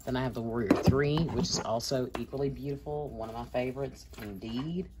 Then I have the Warrior 3, which is also equally beautiful. One of my favorites,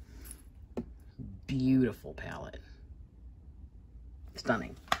 indeed. Beautiful palette.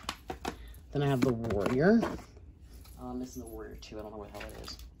 Stunning. Then I have the Warrior. Oh, I'm missing the Warrior 2. I don't know what the hell it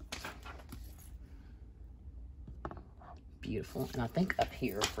is. Beautiful. And I think up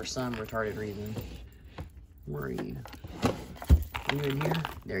here, for some retarded reason, where are you? Are you in here?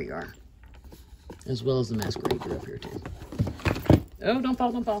 There you are. As well as the Masquerade up here too. Oh, don't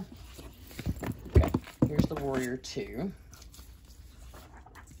fall, don't fall. Okay, here's the Warrior 2.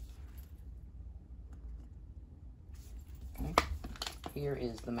 Okay. Here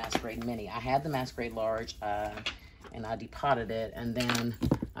is the Masquerade Mini. I had the Masquerade Large, and I depotted it, and then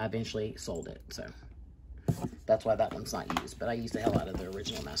I eventually sold it, so that's why that one's not used, but I used the hell out of the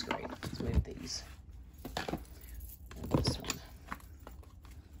original Masquerade. Let's move these. And this one.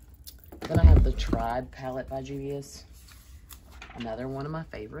 Then I have the Tribe palette by Juvia's. Another one of my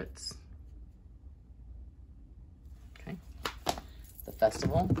favorites. Okay. The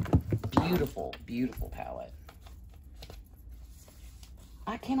Festival. Beautiful, beautiful palette.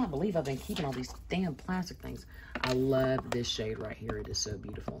 I cannot believe I've been keeping all these damn plastic things. I love this shade right here. It is so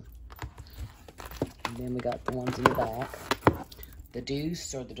beautiful. And then we got the ones in the back. The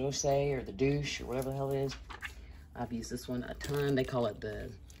Deuce, or the Douce, or the Douche, or whatever the hell it is. I've used this one a ton. They call it the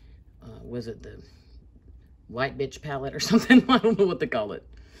was it the white bitch palette or something? I don't know what to call it.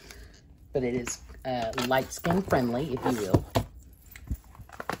 But it is light skin friendly, if you will.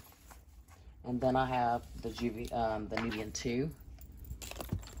 And then I have the Nubian 2,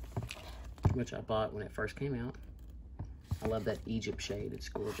 which I bought when it first came out. I love that Egypt shade. It's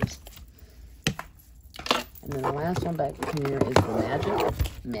gorgeous. And then the last one back here is the Magic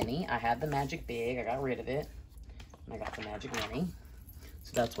Mini. I had the Magic Big. I got rid of it. And I got the Magic Mini.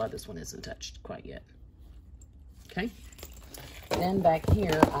 So that's why this one isn't touched quite yet. Okay. Then back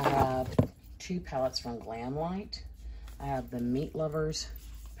here, I have 2 palettes from Glamlight. I have the Meat Lovers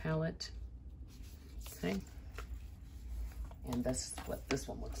palette. Okay. And that's what this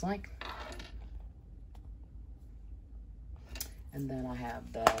one looks like. And then I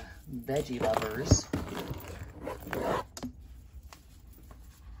have the Veggie Lovers.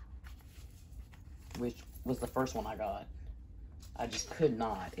 Which was the first one I got. I just could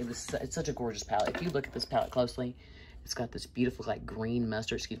not. It's such a gorgeous palette. If you look at this palette closely, it's got this beautiful like green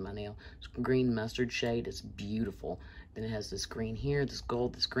mustard, excuse my nail, green mustard shade. It's beautiful. Then it has this green here, this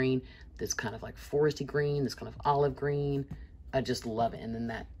gold, this green, this kind of like foresty green, this kind of olive green. I just love it. And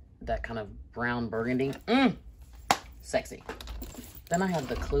then that kind of brown burgundy. Sexy. Then I have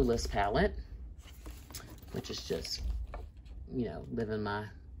the Clueless palette, which is just, you know, living my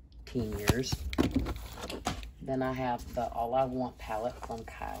teen years. Then I have the All I Want palette from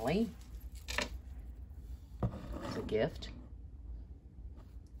Kylie. It's a gift.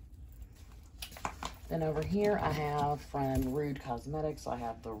 Then over here I have from Rude Cosmetics, I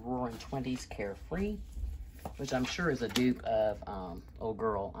have the Roaring 20s Carefree, which I'm sure is a dupe of old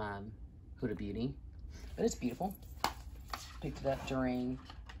girl Huda Beauty. But it's beautiful. Picked it up during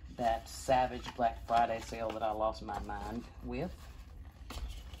that Savage Black Friday sale that I lost my mind with.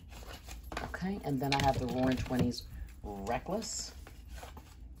 Okay, and then I have the Roaring 20s Reckless.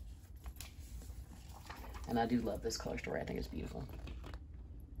 And I do love this color story. I think it's beautiful.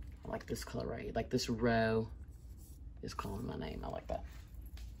 I like this color right here. Like this row is calling my name. I like that.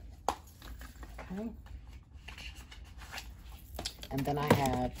 Okay. And then I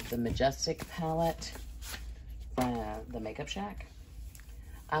have the Majestic palette from the Makeup Shack.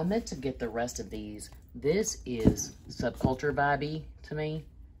 I meant to get the rest of these. This is subculture vibey to me.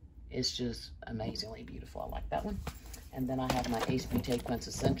 It's just amazingly beautiful. I like that one. And then I have my Ace Beauté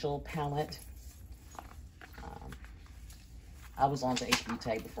Quintessential palette. I was on to Ace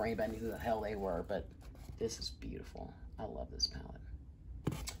Beauté before anybody knew who the hell they were, but this is beautiful. I love this palette.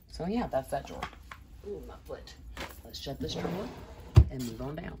 So yeah, that's that drawer. Ooh, my foot. Let's shut this drawer and move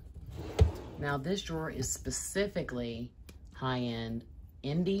on down. Now this drawer is specifically high-end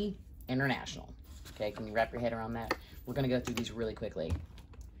indie international. Okay, can you wrap your head around that? We're gonna go through these really quickly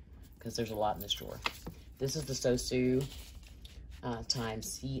because there's a lot in this drawer. This is the Sosu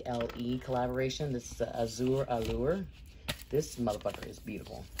times CLE collaboration. This is the Azure Allure. This motherfucker is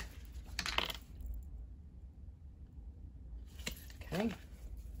beautiful. Okay.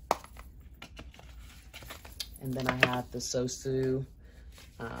 And then I have the Sosu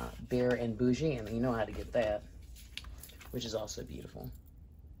Bear and Bougie, and you know how to get that, which is also beautiful.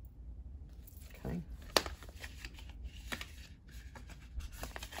 Okay.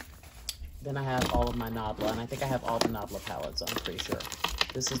 Then I have all of my Nabla, and I think I have all the Nabla palettes, I'm pretty sure.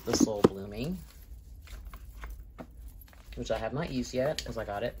 This is the Soul Blooming, which I have not used yet because I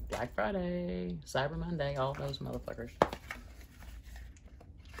got it Black Friday, Cyber Monday, all those motherfuckers.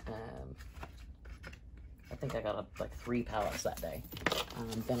 I think I got like 3 palettes that day.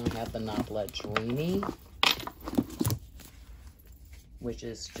 Then I have the Nabla Dreamy, which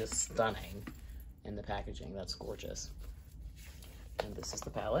is just stunning in the packaging. That's gorgeous. And this is the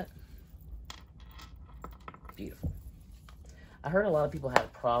palette. Beautiful. I heard a lot of people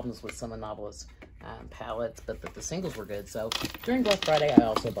had problems with some of Nabla's palettes, but the singles were good. So during Black Friday, I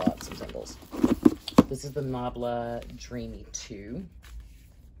also bought some singles. This is the Nabla Dreamy 2.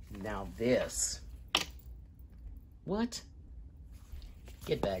 Now this, what?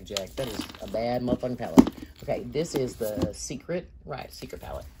 Get back, Jack. That is a bad motherfucking palette. Okay, this is the Secret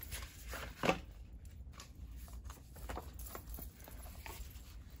palette.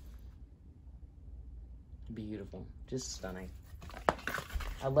 Beautiful, just stunning.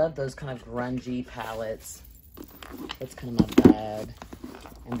 I love those kind of grungy palettes. That's kind of my vibe.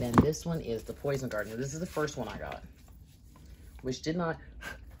 And then this one is the Poison Garden. This is the first one I got, which did not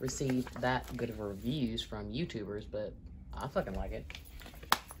receive that good of reviews from YouTubers, but I fucking like it.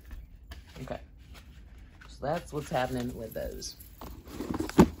 Okay, so that's what's happening with those.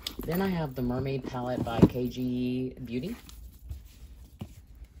 Then I have the Mermaid palette by KG Beauty.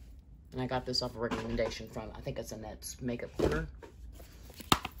 And I got this off a recommendation from, I think it's Annette's Makeup Corner.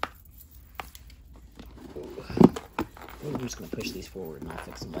 I'm just going to push these forward and I'll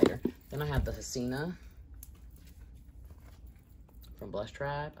fix them later. Then I have the Hasina from Blush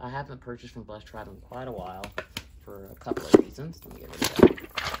Tribe. I haven't purchased from Blush Tribe in quite a while for a couple of reasons. Let me get rid of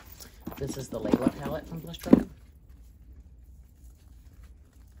that. This is the Layla palette from Blush Tribe.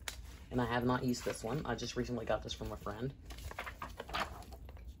 And I have not used this one. I just recently got this from a friend.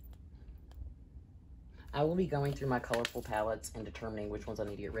 I will be going through my colorful palettes and determining which ones I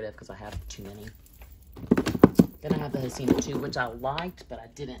need to get rid of because I have too many. Then I have the Hasina 2, which I liked, but I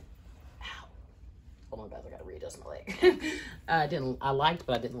didn't. Ow. Hold on, guys. I got to readjust my leg. I liked,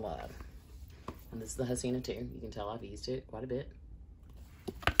 but I didn't love. And this is the Hasina 2. You can tell I've used it quite a bit.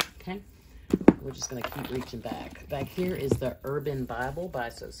 Okay. We're just going to keep reaching back. Back here is the Urban Bible by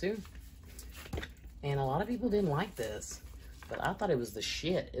Sosu. And a lot of people didn't like this, but I thought it was the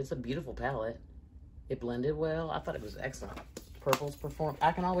shit. It's a beautiful palette. It blended well. I thought it was excellent. Purples perform.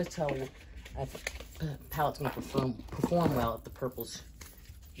 I can always tell if a palette's going to perform well if the purples,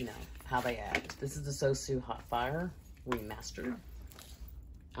 you know, how they act. This is the Sosu Hot Fire Remastered.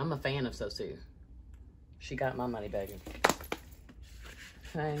 I'm a fan of Sosu. She got my money begging.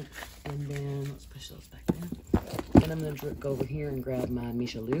 Okay, and then let's push those back there. Then I'm going to go over here and grab my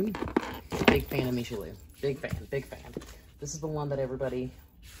Michelou. Big fan of Michelou. Big fan, big fan. This is the one that everybody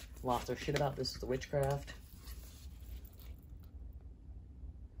lost their shit about. This is the Witchcraft.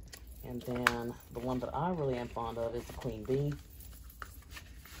 And then the one that I really am fond of is the Queen Bee.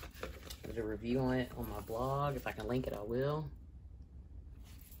 There's a review on it on my blog. If I can link it, I will.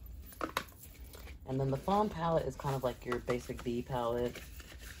 And then the Fawn palette is kind of like your basic bee palette.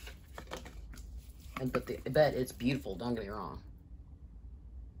 But it's beautiful, don't get me wrong.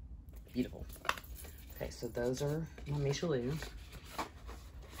 Beautiful. Okay, so those are my Michelou.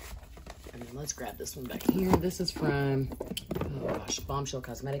 And then let's grab this one back here. This is from, oh gosh, Bombshell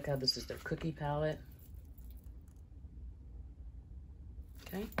Cosmetica. This is their cookie palette.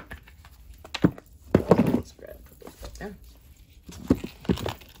 Okay. Let's put those back there.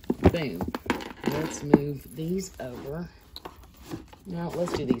 Boom. Let's move these over. Now,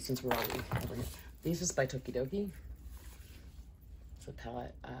 let's do these since we're already over here. This is by Tokidoki. It's a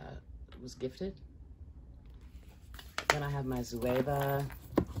palette was gifted. Then I have my Zoeva,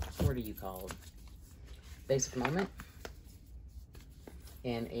 what are you called? Basic Moment.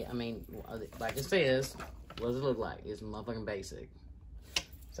 And it, I mean, like it says, what does it look like? It's motherfucking basic.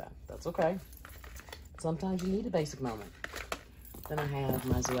 So, that's okay. Sometimes you need a basic moment. Then I have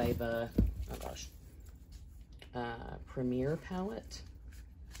my Zoeva, oh gosh, Premier palette.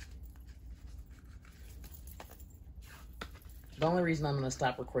 The only reason I'm going to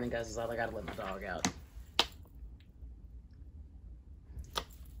stop recording, guys, is I got to let my dog out.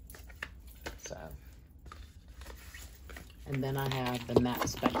 So. And then I have the Matte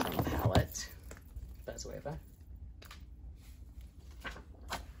Spectrum palette. That's the way about.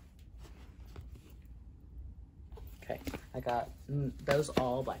 Okay. I got those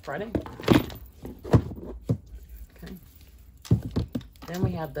all Black Friday. Okay. Then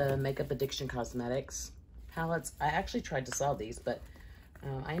we have the Makeup Addiction Cosmetics palettes. I actually tried to sell these, but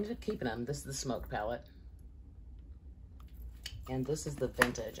I ended up keeping them. This is the Smoke palette. And this is the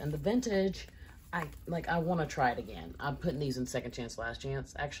Vintage. And the Vintage, I want to try it again. I'm putting these in Second Chance, Last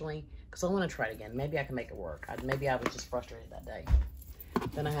Chance, actually, because I want to try it again. Maybe I can make it work. Maybe I was just frustrated that day.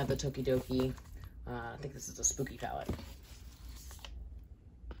 Then I have the Tokidoki. I think this is a Spooky palette.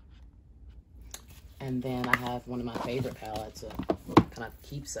 And then I have one of my favorite palettes, kind of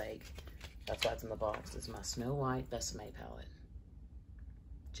keepsake. That's why it's in the box. It's my Snow White Besame palette.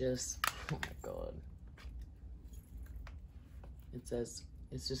 Just, oh my God. It says,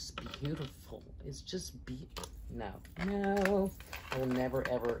 it's just beautiful. It's just no. I will never,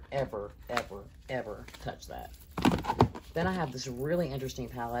 ever, ever, ever, ever touch that. Then I have this really interesting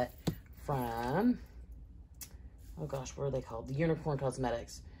palette from, oh gosh, what are they called? The Unicorn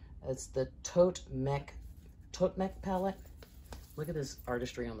Cosmetics. It's the Tote Mech palette. Look at this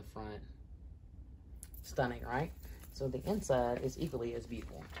artistry on the front. Stunning, right? So the inside is equally as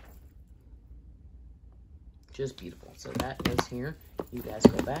beautiful. Just beautiful. So that goes here. You guys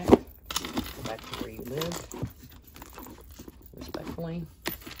go back to where you live. Respectfully,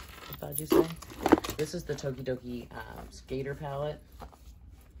 if I do say. This is the Tokidoki Skater palette.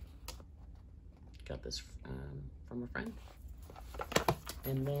 Got this from a friend.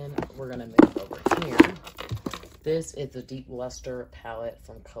 And then we're gonna move over here. This is the Deep Luster palette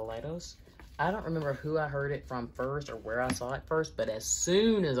from Kaleidos. I don't remember who I heard it from first or where I saw it first, but as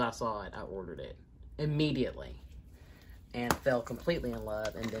soon as I saw it, I ordered it immediately and fell completely in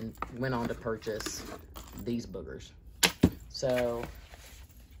love, and then went on to purchase these boogers. So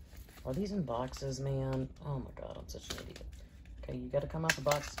Are these in boxes, man? Oh my God, I'm such an idiot. Okay, you gotta come out the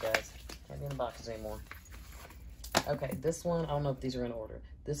boxes, guys. Can't be in the boxes anymore. Okay, this one, I don't know if these are in order.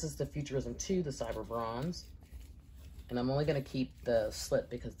 This is the Futurism 2, the Cyber Bronze. And I'm only gonna keep the slip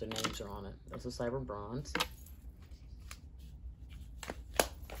because their names are on it. That's the Cyber Bronze.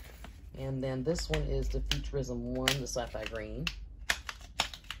 And then this one is the Futurism 1, the Sci-Fi Green.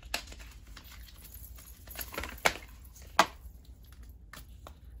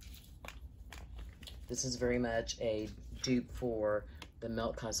 This is very much a dupe for the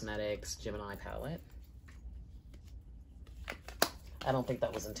Milk Cosmetics Gemini palette. I don't think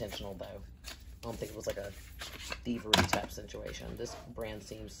that was intentional, though. I don't think it was like a thievery type situation. This brand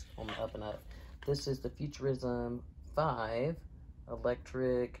seems on the up and up. This is the Futurism 5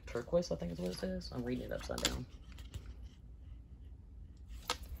 Electric Turquoise, I think is what it says. I'm reading it upside down.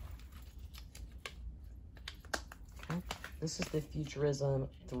 Okay. This is the Futurism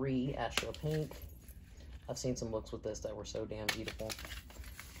 3 Astro Pink. I've seen some looks with this that were so damn beautiful.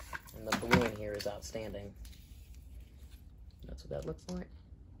 And the blue in here is outstanding. That's what that looks like.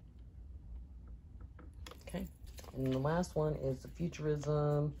 Okay. And then the last one is the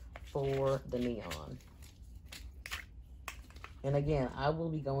Futurism for the Neon. And again, I will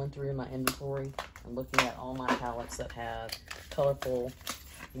be going through my inventory and looking at all my palettes that have colorful,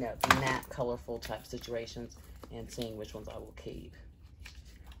 you know, matte colorful type situations and seeing which ones I will keep.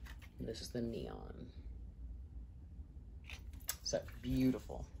 And this is the Neon. So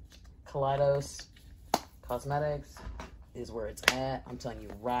beautiful. Kaleidos Cosmetics is where it's at. I'm telling you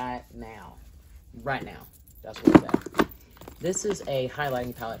right now. Right now. That's where it's at. This is a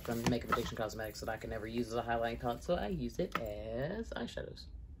highlighting palette from Makeup Addiction Cosmetics that I can never use as a highlighting palette, so I use it as eyeshadows.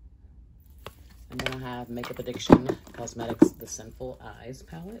 And then I have Makeup Addiction Cosmetics The Sinful Eyes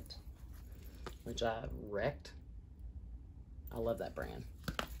palette, which I wrecked. I love that brand.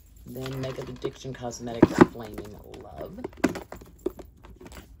 Then Makeup Addiction Cosmetics Flaming Love,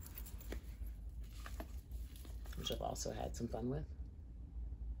 which I've also had some fun with.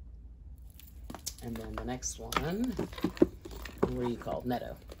 And then the next one, what are you called?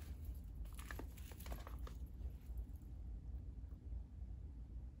 Meadow.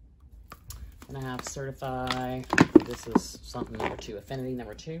 And I have Certify, this is something number 2, Affinity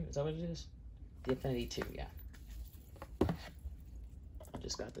number 2, is that what it is? The Affinity 2, yeah. I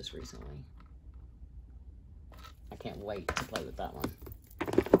just got this recently. I can't wait to play with that one.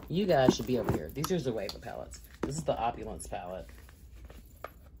 You guys should be over here. These are the Wave palettes. This is the Opulence palette.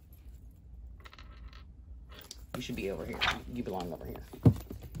 You should be over here. You belong over here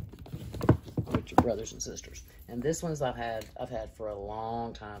with your brothers and sisters. And this one's I've had for a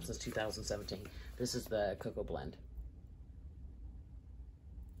long time, since 2017. This is the Cocoa Blend.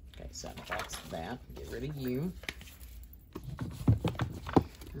 Okay, so that's that. Get rid of you.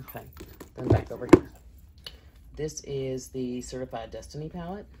 Okay, then back over here. This is the Certified Destiny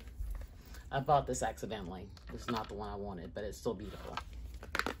palette. I bought this accidentally. This is not the one I wanted, but it's still beautiful.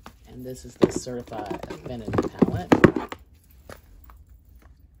 And this is the Certified Affinity palette.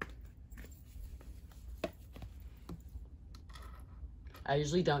 I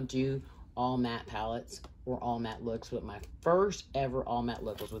usually don't do all matte palettes or all matte looks, but my first ever all matte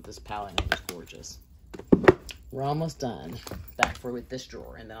look was with this palette, and it was gorgeous. We're almost done. Back for with this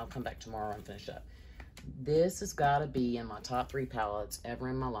drawer, and then I'll come back tomorrow and finish up. This has got to be in my top 3 palettes ever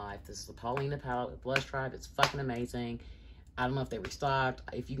in my life. This is the Paulina palette with Blush Tribe. It's fucking amazing. I don't know if they restocked.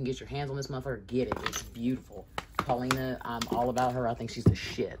 If you can get your hands on this motherfucker, get it. It's beautiful. Paulina, I'm all about her. I think she's the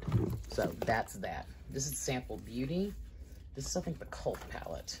shit. So that's that. This is Sample Beauty. This is, I think, the Cult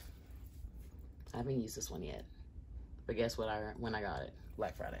palette. I haven't used this one yet. But guess what? When I got it?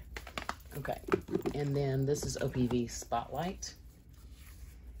 Black Friday. Okay. And then this is OPV Spotlight.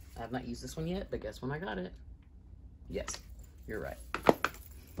 I have not used this one yet, but guess when I got it? Yes, you're right.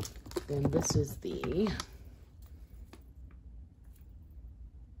 Then this is the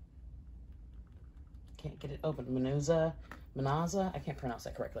can't get it open. Manaza, I can't pronounce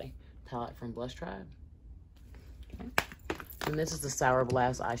that correctly. Palette from Blush Tribe. Okay. And this is the Sour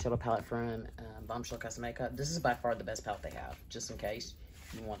Blast eyeshadow palette from Bombshell Cosmetica. This is by far the best palette they have, just in case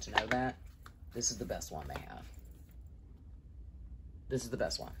you want to know that. This is the best one they have. This is the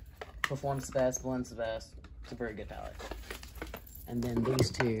best one. Performs the best, blends the best. It's a very good palette. And then these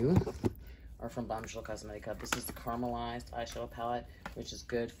two are from Bombshell Cosmetica. This is the Caramelized eyeshadow palette, which is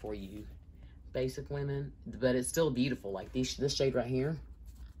good for you basic women, but it's still beautiful. Like this shade right here,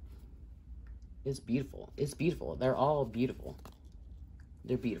 it's beautiful. It's beautiful. They're all beautiful.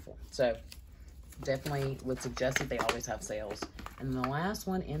 They're beautiful. So definitely would suggest that they always have sales. And the last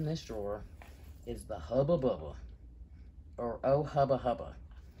one in this drawer is the Hubba Bubba, or Oh Hubba Hubba.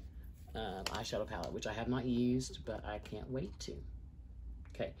 eyeshadow palette, which I have not used, but I can't wait to.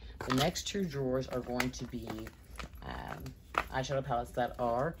 Okay, the next two drawers are going to be eyeshadow palettes that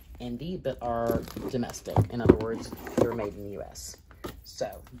are indie, but are domestic. In other words, they're made in the US.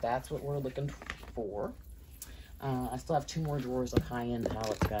 So that's what we're looking for. I still have 2 more drawers of high-end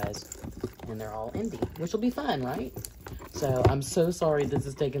palettes, guys, and they're all indie, which will be fun, right? So I'm so sorry this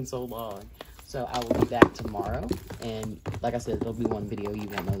is taking so long. So I will be back tomorrow, and like I said, there'll be one video. You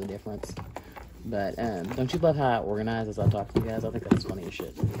won't know the difference. But don't you love how I organize as I talk to you guys? I think that's funny as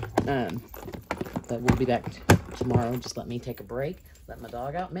shit. But we'll be back tomorrow. Just let me take a break, let my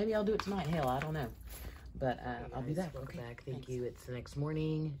dog out. Maybe I'll do it tonight. Hell, I don't know. But I'll be back. Welcome back. Thank you. It's the next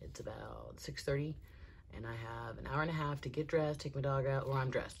morning. It's about 6:30. And I have an hour and a half to get dressed, take my dog out, or I'm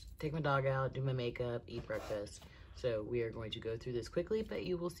dressed. Take my dog out, do my makeup, eat breakfast. So we are going to go through this quickly, but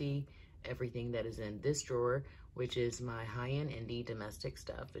you will see everything that is in this drawer, which is my high-end indie domestic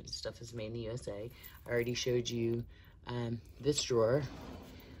stuff. It's stuff is made in the USA. I already showed you this drawer,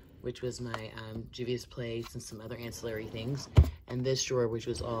 which was my Juvia's Place and some other ancillary things. And this drawer, which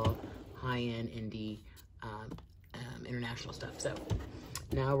was all high-end indie international stuff. So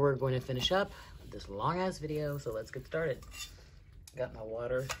now we're going to finish up this long ass video, so let's get started. Got my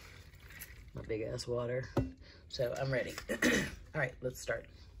water, my big ass water, so I'm ready. All right, let's start.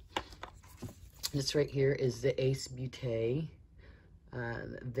 This right here is the Ace Beauté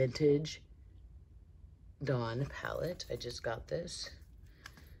Vintage Dawn palette. I just got this.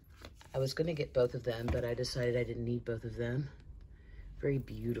 I was gonna get both of them, but I decided I didn't need both of them. Very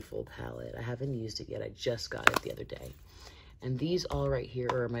beautiful palette. I haven't used it yet. I just got it the other day. And these all right here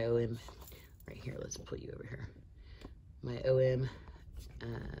are my OM. Right here, let's put you over here. My OM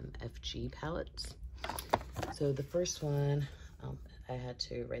FG palettes. So the first one, I had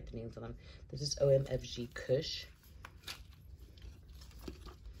to write the names on them. This is OM FG Kush.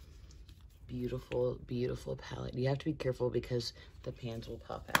 Beautiful, beautiful palette. You have to be careful because the pans will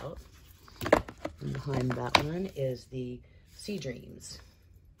pop out. And behind that one is the Sea Dreams.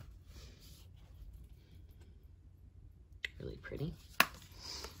 Really pretty.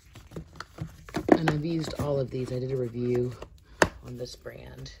 And I've used all of these. I did a review on this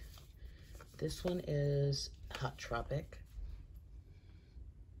brand. This one is Hot Tropic.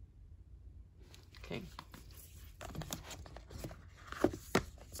 Okay.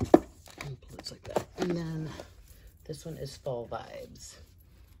 And it's like that. And then this one is Fall Vibes.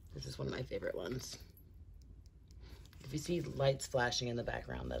 This is one of my favorite ones. If you see lights flashing in the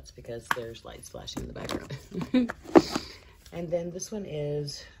background, that's because there's lights flashing in the background. And then this one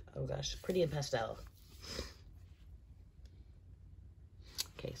is, oh gosh, Pretty in Pastel.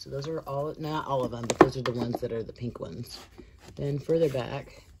 Okay, so those are all, not all of them, but those are the ones that are the pink ones. Then further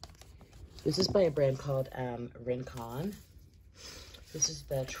back, this is by a brand called Rincon. This is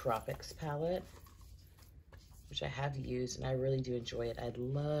the Tropics palette, which I have used, and I really do enjoy it. I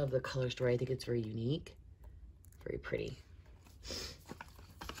love the color story. I think it's very unique, very pretty.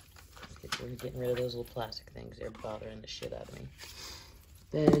 We're getting rid of those little plastic things. They're bothering the shit out of me.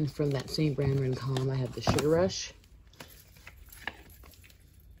 Then from that same brand, Rincon, I have the Sugar Rush,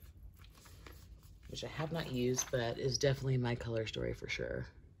 which I have not used, but is definitely my color story for sure.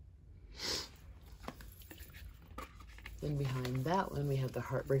 Then behind that one, we have the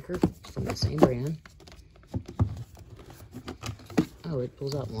Heartbreaker from the same brand. Oh, it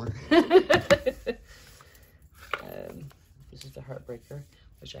pulls out more. This is the Heartbreaker,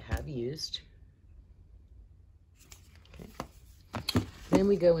 which I have used. Okay. Then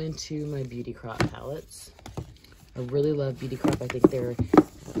we go into my Beauty Crop palettes. I really love Beauty Crop. I think they're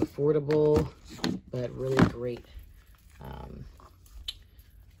affordable, but really great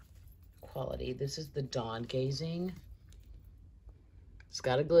quality. This is the Dawn Gazing. It's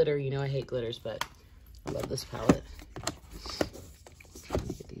got a glitter. You know I hate glitters, but I love this palette. Let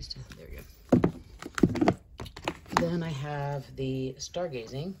me get these two. There we go. Then I have the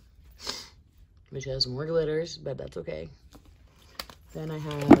Stargazing, which has more glitters, but that's okay. Then I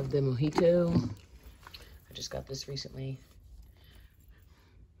have the Mojito. I just got this recently.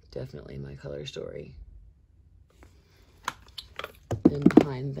 Definitely my color story. Then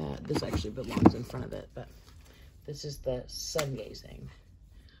behind that, this actually belongs in front of it, but this is the Sun Gazing.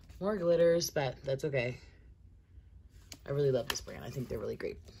 More glitters, but that's okay. I really love this brand. I think they're really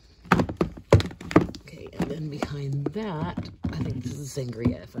great. Okay, and then behind that, I think this is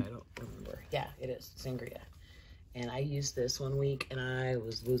Sangria, if I don't remember. Yeah, it is Sangria. And I used this one week, and I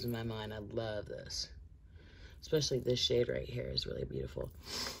was losing my mind. I love this. Especially this shade right here is really beautiful.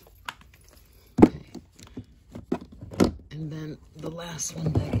 Okay. And then the last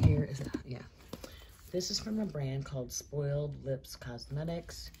one back here is, yeah. This is from a brand called Spoiled Lips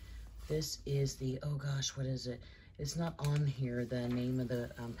Cosmetics. This is the, oh gosh, what is it? It's not on here, the name of the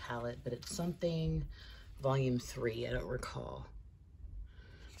palette, but it's something volume 3. I don't recall.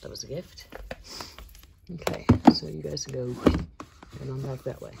 That was a gift. Okay, so you guys can go and on back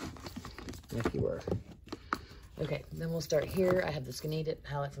that way, if you were. Okay, then we'll start here. I have the Skinny Dip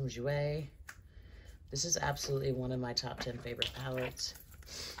palette from Jouer. This is absolutely one of my top 10 favorite palettes.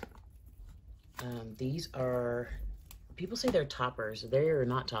 These are, people say they're toppers. They are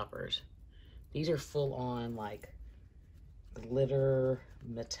not toppers. These are full on like glitter,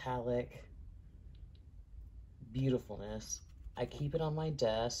 metallic beautifulness. I keep it on my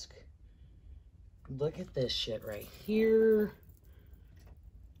desk. Look at this shit right here.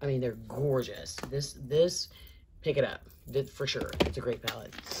 I mean, they're gorgeous. This, pick it up for sure. It's a great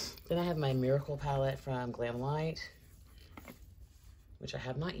palette. Then I have my Miracle palette from Glamlight, which I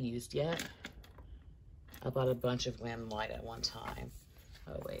have not used yet. I bought a bunch of Glamlight at one time.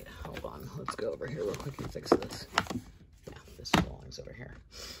 Oh wait, hold on. Let's go over here real quick and fix this. Yeah, this belongs over here.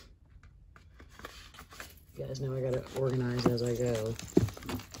 You guys know I gotta organize as I go.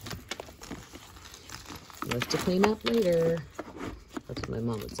 Less to clean up later. That's what my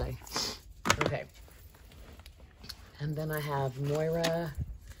mom would say. Okay. And then I have Moira,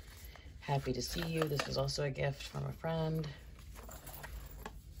 Happy to See You. This was also a gift from a friend.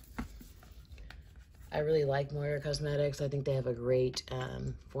 I really like Moira Cosmetics. I think they have a great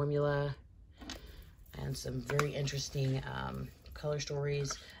formula and some very interesting color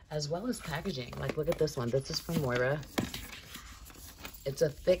stories, as well as packaging. Like, look at this one. This is from Moira. It's a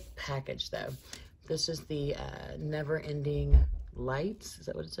thick package, though. This is the Never Ending Lights. Is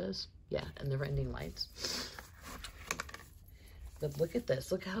that what it says? Yeah, Never Ending Lights. But look at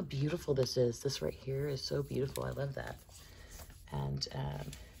this. Look how beautiful this is. This right here is so beautiful. I love that. And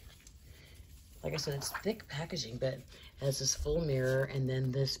like I said, it's thick packaging, but it has this full mirror and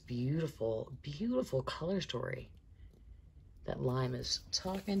then this beautiful, beautiful color story. That lime is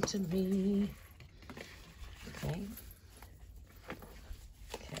talking to me. Okay.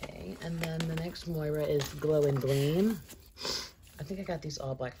 Okay, and then the next Moira is Glow and Gleam. I think I got these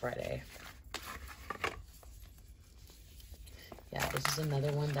all Black Friday. Yeah, this is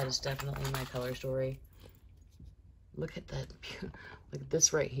another one that is definitely my color story. Look at that. Like,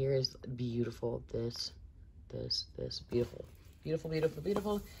 this right here is beautiful. This, beautiful. Beautiful, beautiful,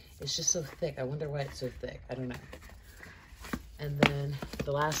 beautiful. It's just so thick. I wonder why it's so thick. I don't know. And then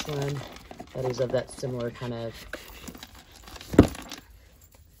the last one that is of that similar kind of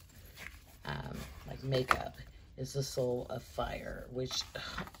like makeup is the Soul of Fire, which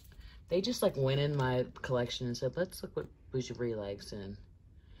they just like went in my collection and said, let's look what Bougie Brie likes and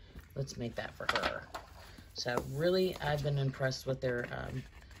let's make that for her. So really, I've been impressed with their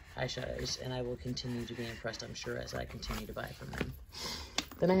eyeshadows, and I will continue to be impressed, I'm sure, as I continue to buy from them.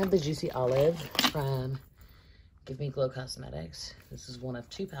 Then I have the Juicy Olive from Give Me Glow Cosmetics. This is one of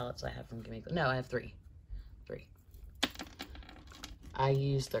 2 palettes I have from Give Me Glow. No, I have 3. 3. I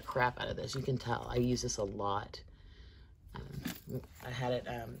use the crap out of this. You can tell. I use this a lot. I had it,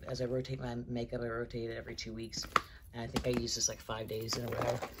 as I rotate my makeup, I rotate it every 2 weeks. And I think I used this like 5 days in a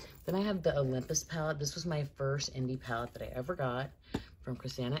row. Then I have the Olympus palette. This was my first indie palette that I ever got from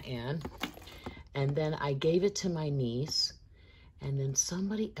Christina Ann. And then I gave it to my niece. And then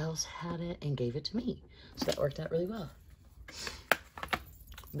somebody else had it and gave it to me. So that worked out really well.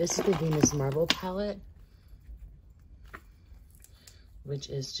 This is the Venus Marble palette, which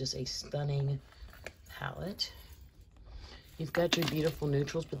is just a stunning palette. You've got your beautiful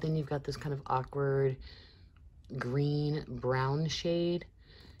neutrals, but then you've got this kind of awkward green brown shade.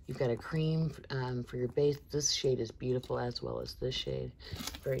 You've got a cream for your base. This shade is beautiful, as well as this shade.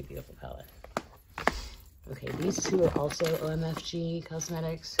 Very beautiful palette. Okay, these 2 are also OMFG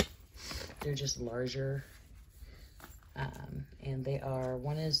Cosmetics. They're just larger. And they are,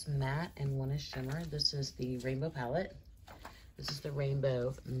 one is matte and one is shimmer. This is the Rainbow palette. This is the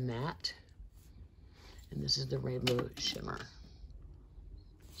Rainbow Matte. And this is the Rainbow Shimmer.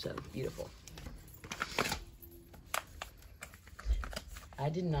 So beautiful. I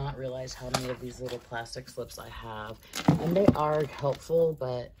did not realize how many of these little plastic slips I have. And they are helpful,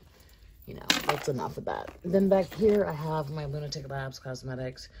 but, you know, that's enough of that. Then back here, I have my Lunatic Labs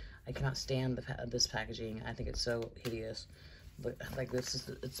Cosmetics. I cannot stand this packaging. I think it's so hideous. But, like, this is,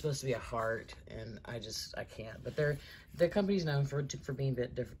 it's supposed to be a heart, and I can't. But their company's known for being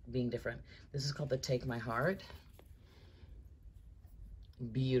different. This is called the Take My Heart.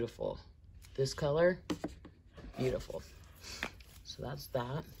 Beautiful. This color, beautiful. So that's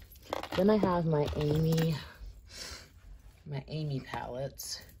that. Then I have my Amy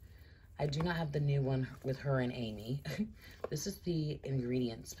palettes. I do not have the new one with her and Amy. This is the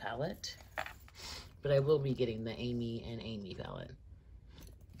Ingredients palette, but I will be getting the Amy and Amy palette.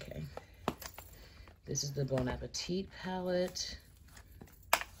 Okay. This is the Bon Appetit palette,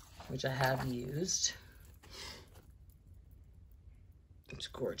 which I have used. It's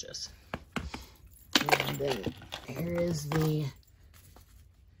gorgeous. And then here is the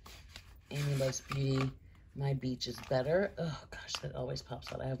Amy Loves Beauty, My Beach is Better. Oh gosh, that always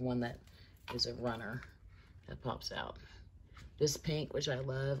pops out. I have one that is a runner that pops out. This pink, which I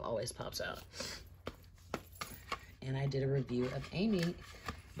love, always pops out. And I did a review of Amy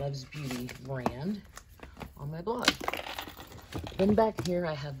Loves Beauty brand on my blog. Then back here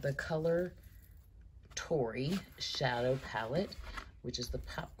I have the Color Tory Shadow Palette, which is the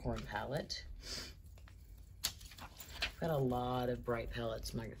popcorn palette. I've got a lot of bright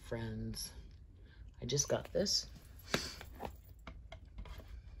palettes, my friends. I just got this.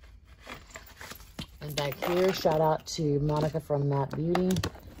 And back here, shout out to Monica from Matte Beauty.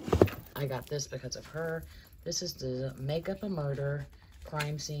 I got this because of her. This is the Makeup a Murder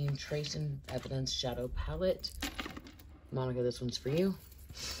Crime Scene Trace and Evidence Shadow Palette. Monica, this one's for you.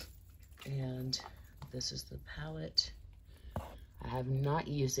 And this is the palette. I have not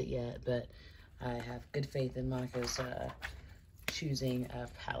used it yet, but I have good faith in Monica's choosing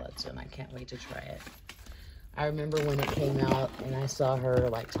of palettes, and I can't wait to try it. I remember when it came out and I saw her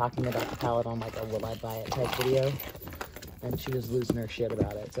like talking about the palette on like a will I buy it type video, and she was losing her shit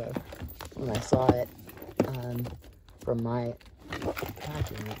about it. So when I saw it from my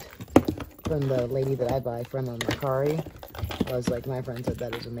packing it from the lady that I buy from on Mercari, I was like, my friend said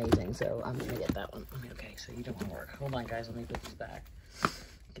that is amazing, so I'm gonna get that one. Okay, so you don't want to work. Hold on, guys. Let me put this back.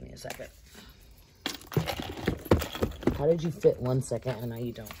 Give me a second. How did you fit 1 second and now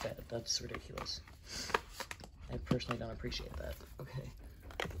you don't fit? That's ridiculous. I personally don't appreciate that. Okay.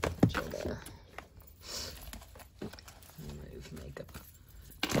 So there. Remove makeup.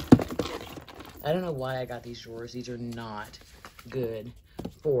 I don't know why I got these drawers. These are not good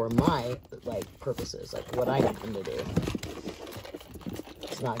for my like purposes, like what I need them to do.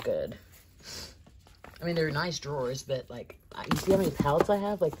 It's not good. I mean, they're nice drawers, but like, you see how many palettes I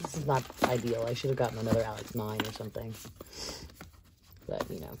have? Like, this is not ideal. I should have gotten another Alex 9 or something. But,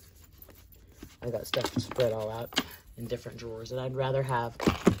 you know, I got stuff spread all out in different drawers. And I'd rather have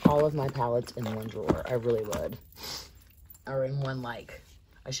all of my palettes in one drawer. I really would. Or in one, like,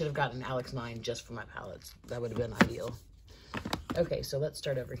 I should have gotten Alex 9 just for my palettes. That would have been ideal. Okay, so let's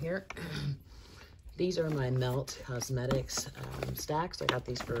start over here. These are my Melt Cosmetics stacks. I got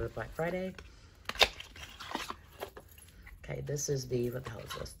these for Black Friday. Okay, this is the, what the hell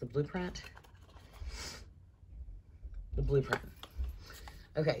is this? The Blueprint? The Blueprint.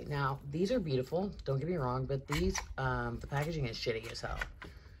 Okay, now, these are beautiful. Don't get me wrong, but these, the packaging is shitty as hell.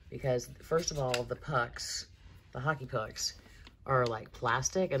 Because, first of all, the pucks, the hockey pucks, are like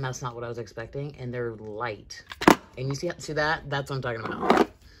plastic, and that's not what I was expecting, and they're light. And you see that? That's what I'm talking about.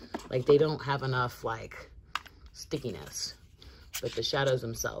 Like, they don't have enough, like, stickiness. But the shadows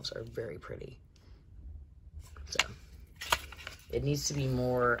themselves are very pretty. So, it needs to be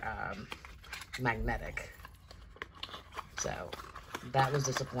more magnetic. So, that was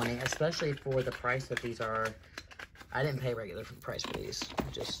disappointing, especially for the price that these are. I didn't pay regular price for these,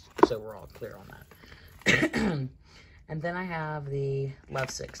 just so we're all clear on that. And then I have the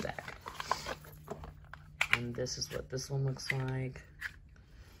Lovesick stack. And this is what this one looks like.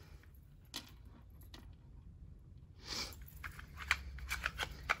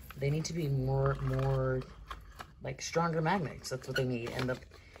 They need to be more like stronger magnets. That's what they need.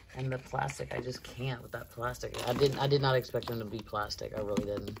 And the plastic, I just can't with that plastic. I did not expect them to be plastic. I really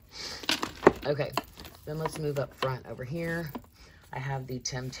didn't. Okay, then let's move up front over here. I have the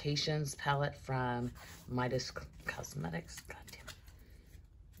Temptations palette from Midas Cosmetics. God damn it.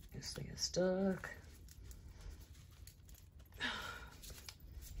 This thing is stuck.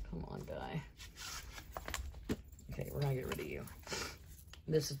 Come on, guy. Okay, we're gonna get rid of you.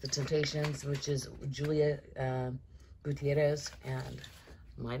 This is the Temptations, which is Julia Gutierrez and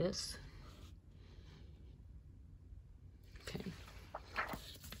Midas. Okay.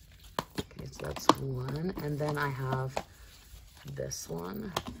 Okay, so that's one. And then I have this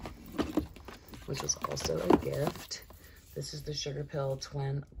one, which is also a gift. This is the Sugar Pill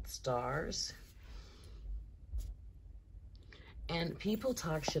Twin Stars. And people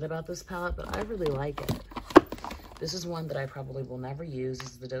talk shit about this palette, but I really like it. This is one that I probably will never use.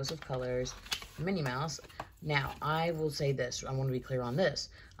 This is the Dose of Colors Minnie Mouse. Now, I will say this. I want to be clear on this.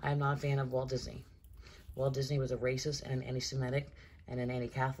 I am not a fan of Walt Disney. Walt Disney was a racist and an anti-Semitic and an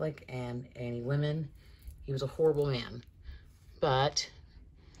anti-Catholic and anti-women. He was a horrible man. But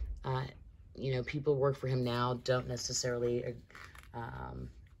You know, people who work for him now don't necessarily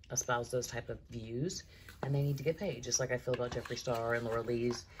espouse those type of views, and they need to get paid, just like I feel about Jeffree Star and Laura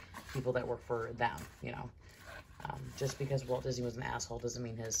Lee's, people that work for them, you know. Just because Walt Disney was an asshole doesn't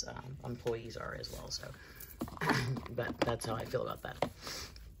mean his employees are as well, so. But that's how I feel about that.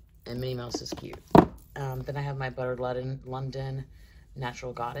 And Minnie Mouse is cute. Then I have my Buttered London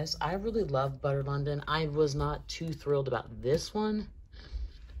Natural Goddess. I really love Buttered London. I was not too thrilled about this one.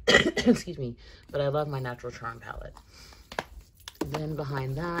 Excuse me. But I love my Natural Charm palette. Then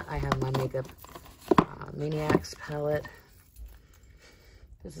behind that, I have my Makeup Maniacs palette.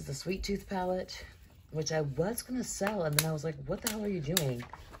 This is the Sweet Tooth palette, which I was going to sell. And then I was like, what the hell are you doing?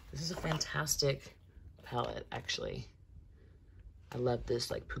 This is a fantastic palette, actually. I love this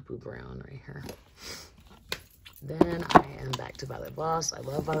like poo-poo brown right here. Then I am back to Violet Voss. I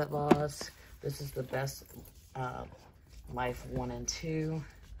love Violet Voss. This is the Best Life 1 and 2.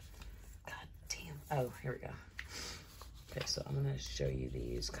 God damn. Oh, here we go. Okay, so I'm going to show you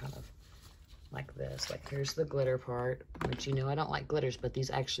these kind of like this. Like, here's the glitter part, which, you know, I don't like glitters, but these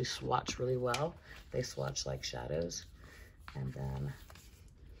actually swatch really well. They swatch like shadows. And then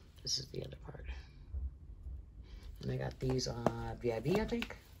this is the other part. And I got these on VIB, I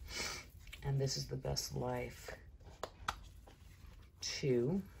think. And this is the Best Life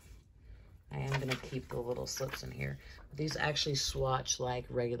 2. I am going to keep the little slips in here. But these actually swatch like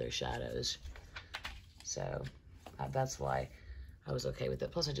regular shadows. So that's why I was okay with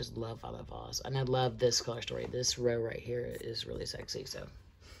it. Plus, I just love Violet Voss. And I love this color story. This row right here is really sexy. So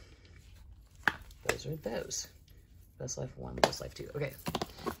those are those. Best Life 1, Best Life 2. Okay.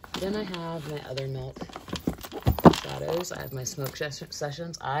 Then I have my other Melt shadows. I have my Smoke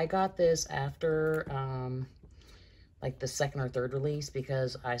Sessions. I got this after like the second or third release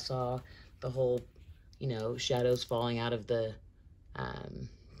because I saw the whole, you know, shadows falling out of the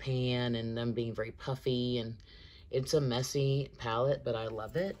pan and them being very puffy, and it's a messy palette, but I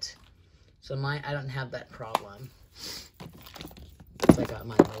love it. So I don't have that problem because I got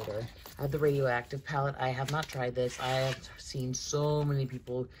mine later. I have the Radioactive palette. I have not tried this. I have seen so many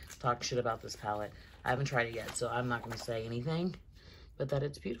people talk shit about this palette. I haven't tried it yet, so I'm not going to say anything, but that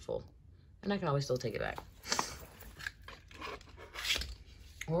it's beautiful. And I can always still take it back.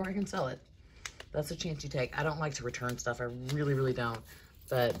 Or I can sell it. That's a chance you take. I don't like to return stuff. I really, really don't.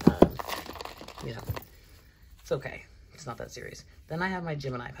 But, you know, it's okay. It's not that serious. Then I have my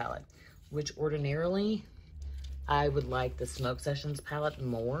Gemini palette, which ordinarily I would like the Smoke Sessions palette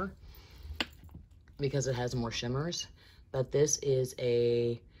more because it has more shimmers. But this is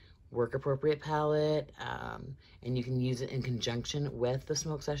a work appropriate palette, and you can use it in conjunction with the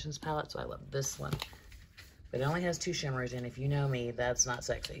Smoke Sessions palette, so I love this one. But it only has 2 shimmers, and if you know me, that's not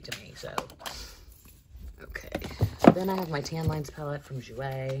sexy to me, so. Okay. Then I have my Tan Lines palette from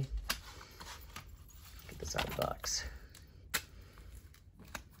Jouer. Get this out of the box.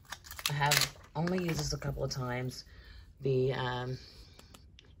 I have only used this a couple of times. The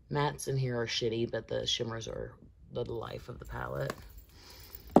mattes in here are shitty, but the shimmers are the life of the palette.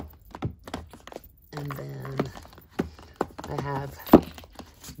 And then I have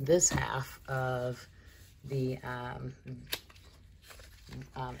this half of the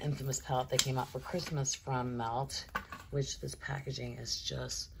Infamous palette that came out for Christmas from Melt, which this packaging is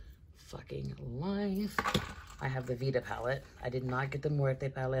just fucking life. I have the Vita palette. I did not get the Muerte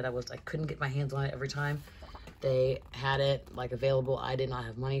palette. I couldn't get my hands on it every time they had it like available. I did not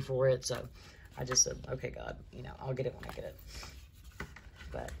have money for it, so I just said, okay, God, you know, I'll get it when I get it.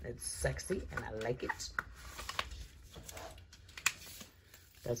 But it's sexy and I like it.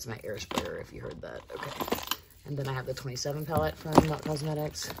 That's my air sprayer, if you heard that. Okay. And then I have the 27 palette from Melt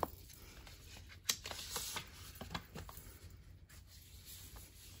Cosmetics.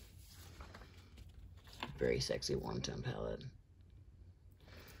 Very sexy warm tone palette.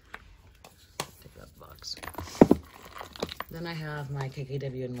 Take it out the box. Then I have my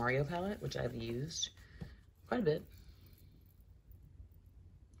KKW and Mario palette, which I've used quite a bit.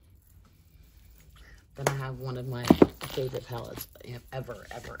 Then I have one of my favorite palettes ever.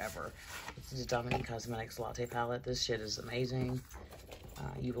 It's the Dominique Cosmetics Latte palette. This shit is amazing.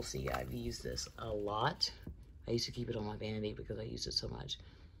 You will see I've used this a lot. I used to keep it on my vanity because I used it so much.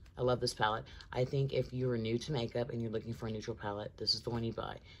 I love this palette. I think if you're new to makeup and you're looking for a neutral palette, this is the one you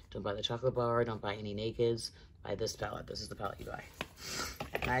buy. Don't buy the chocolate bar. Don't buy any Nakeds. Buy this palette. This is the palette you buy.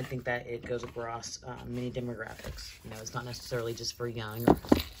 And I think that it goes across many demographics. You know, it's not necessarily just for young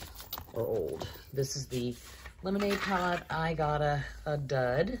or old. This is the Lemonade palette. I got a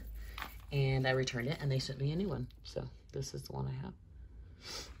dud and I returned it and they sent me a new one. So this is the one I have.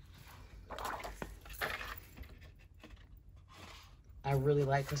 I really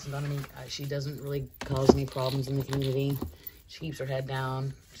like Kristen Dominique. She doesn't really cause any problems in the community. She keeps her head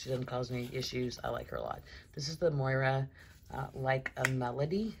down. She doesn't cause any issues. I like her a lot. This is the Moira Like a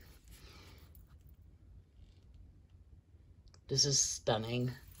Melody. This is stunning.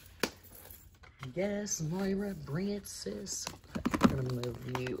 Yes, Moira, bring it, sis. I'm gonna move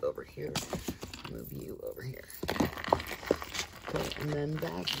you over here. Move you over here. Okay, and then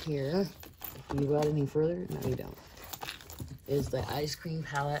back here, you go out any further? No, you don't. Is the ice cream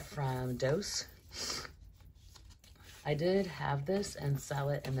palette from Dose. I did have this and sell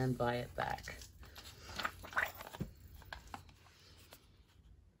it and then buy it back.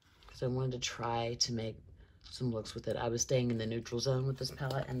 So I wanted to try to make some looks with it. I was staying in the neutral zone with this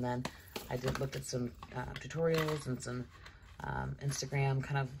palette, and then I did look at some tutorials and some Instagram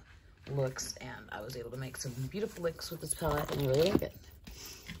kind of looks, and I was able to make some beautiful looks with this palette, and I really like it.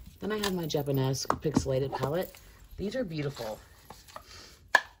 Then I have my Japanese pixelated palette. These are beautiful.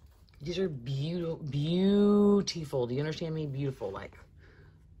 These are beautiful. Do you understand me? Beautiful, like.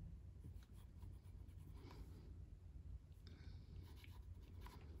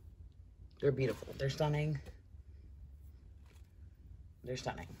 They're beautiful. They're stunning. They're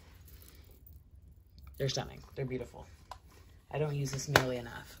stunning. They're stunning. They're beautiful. I don't use this nearly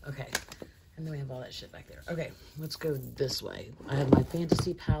enough. Okay. And then we have all that shit back there. Okay, let's go this way. I have my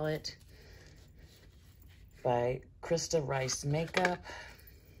Fantasy palette by Krista Rice Makeup.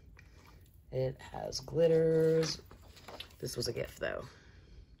 It has glitters. This was a gift though,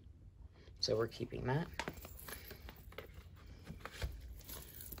 so we're keeping that.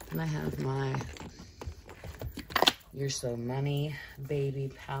 And I have my You're So Money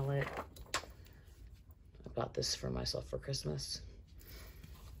Baby palette. I bought this for myself for Christmas.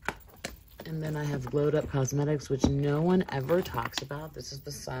 And then I have Glowed Up Cosmetics, which no one ever talks about. This is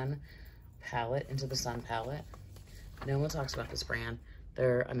the Sun palette, Into the Sun palette. No one talks about this brand.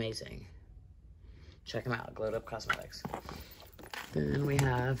 They're amazing. Check them out, Glowed Up Cosmetics. Then we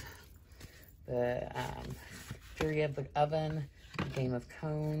have the Fury of the Oven, Game of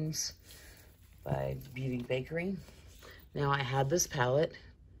Cones by Beauty Bakery. Now I had this palette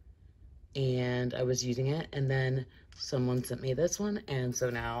and I was using it, and then someone sent me this one, and so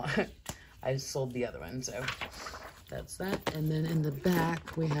now I sold the other one, so that's that. And then in the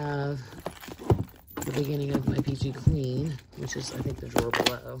back we have the beginning of my Peachy Queen, which is I think the drawer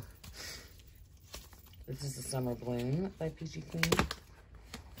below. This is the Summer Bloom by Peachy Queen.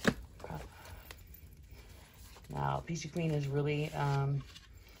 Now, Peachy Queen has really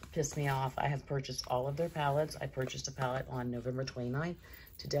pissed me off. I have purchased all of their palettes. I purchased a palette on November 29th.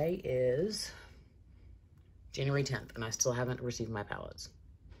 Today is January 10th, and I still haven't received my palettes.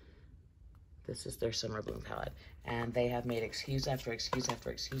 This is their Summer Bloom palette. And they have made excuse after excuse after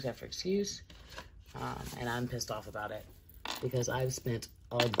excuse after excuse. And I'm pissed off about it because I've spent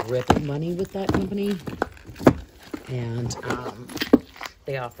a grip of money with that company. And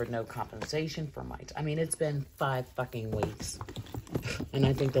they offered no compensation for my I mean, it's been 5 fucking weeks. And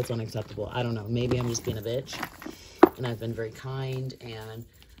I think that's unacceptable. I don't know. Maybe I'm just being a bitch. And I've been very kind and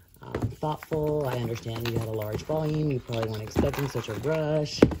thoughtful. I understand you had a large volume. You probably weren't expecting such a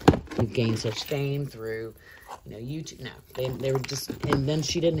rush. You've gained such fame through, you know, YouTube. No, they were just, and then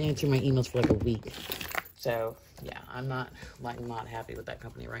she didn't answer my emails for like a week. So, yeah, I'm not happy with that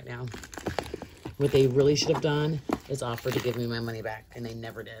company right now. What they really should have done is offer to give me my money back, and they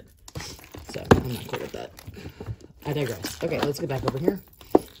never did. So, I'm not cool with that. I digress. Okay, let's get back over here.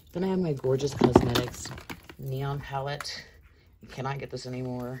 Then I have my Gorgeous Cosmetics Neon Palette. You cannot get this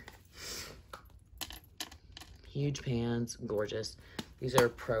anymore. Huge pans, gorgeous. These are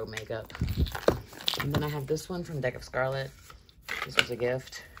pro makeup. And then I have this one from Deck of Scarlet. This was a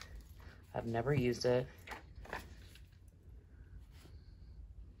gift. I've never used it,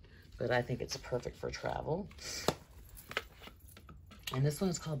 but I think it's perfect for travel. And this one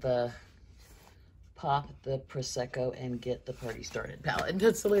is called the Pop the Prosecco and Get the Party Started palette.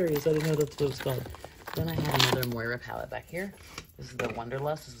 That's hilarious. I didn't know that's what it's called. Then I have another Moira palette back here. This is the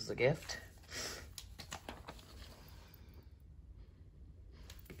Wonderlust. This was a gift.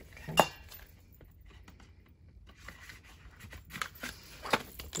 Okay.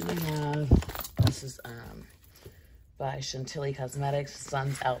 Then I have, this is by Chantilly Cosmetics,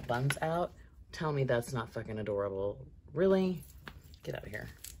 Suns Out, Buns Out. Tell me that's not fucking adorable. Really? Get out of here.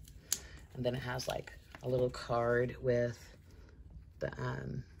 And then it has like a little card with the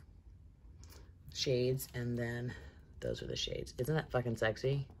shades, and then those are the shades. Isn't that fucking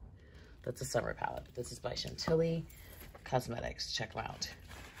sexy? That's a summer palette. This is by Chantilly Cosmetics. Check them out.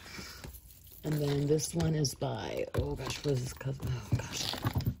 And then this one is by, oh gosh, what is this? Oh gosh,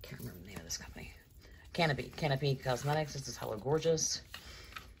 can't remember the name of this company. Canopy Cosmetics. This is Hello Gorgeous.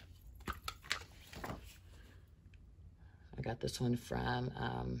 I got this one from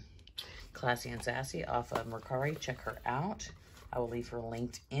Classy and Sassy off of Mercari. Check her out. I will leave her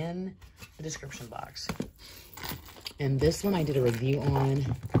linked in the description box. And this one I did a review on,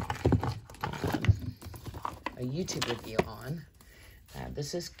 a YouTube review on.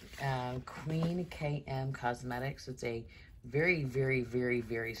 This is Queen KM Cosmetics. It's a very, very, very,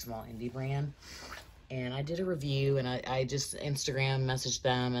 very small indie brand. And I did a review, and I just Instagram messaged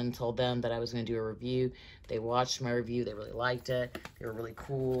them and told them that I was going to do a review. They watched my review. They really liked it. They were really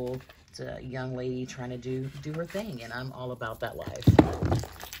cool. It's a young lady trying to do her thing, and I'm all about that life.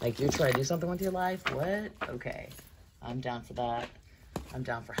 Like, you're trying to do something with your life? What? Okay. I'm down for that. I'm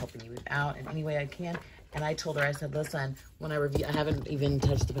down for helping you out in any way I can. And I told her, I said, listen, when I review, I haven't even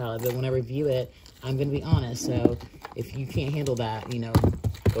touched the palette, but when I review it, I'm going to be honest. So if you can't handle that, you know,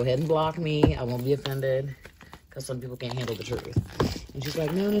 go ahead and block me. I won't be offended, because some people can't handle the truth. And she's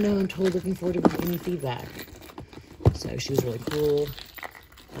like, no, I'm totally looking forward to any feedback. So she was really cool.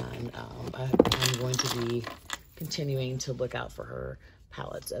 And I'm going to be continuing to look out for her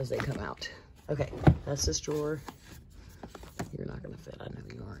palettes as they come out. Okay, that's this drawer. You're not going to fit. I know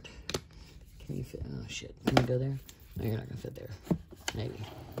you aren't. Can you fit? Oh, shit. Can you go there? No, you're not going to fit there. Maybe.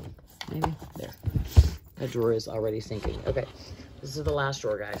 Maybe. There. That drawer is already sinking. Okay. This is the last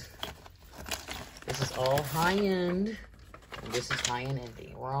drawer, guys. This is all high-end. And this is high-end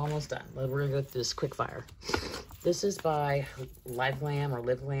indie. We're almost done. We're going to go through this quick fire. This is by Live Glam or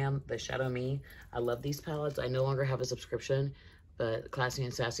Live Glam, the Shadow Me. I love these palettes. I no longer have a subscription, but Classy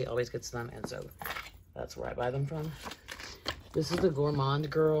and Sassy always gets them, and so that's where I buy them from. This is the Gourmand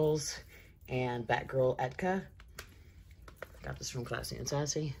Girls and Batgirl Etka. Got this from Classy and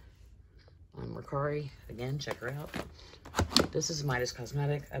Sassy on Mercari. Again, check her out. This is Midas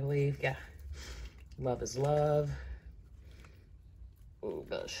Cosmetic, I believe. Yeah. Love is Love. Oh,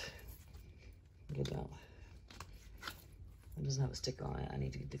 gosh. Get that. It doesn't have a sticker on it. I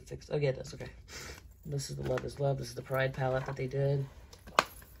need to get it fixed. Oh, yeah, it does. Okay. This is the Love is Love. This is the Pride palette that they did.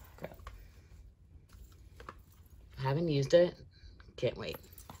 Crap. Haven't used it. Can't wait.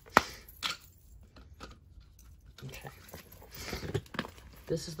 Okay.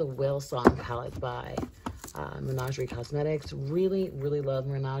 This is the Whale Song palette by Menagerie Cosmetics. Really, really love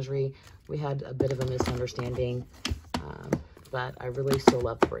Menagerie. We had a bit of a misunderstanding, but I really still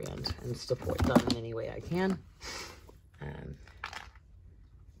love the brand and support them in any way I can.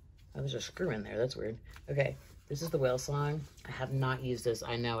 I was just screwing there. That's weird. Okay, this is the Whale Song. I have not used this.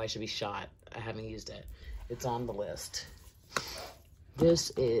 I know I should be shot. I haven't used it. It's on the list.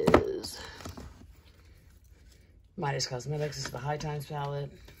 This is Midas Cosmetics. This is the High Times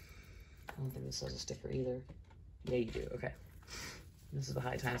palette. I don't think this has a sticker either. Yeah, you do. Okay. This is the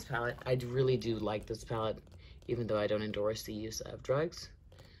High Times palette. I really do like this palette, even though I don't endorse the use of drugs.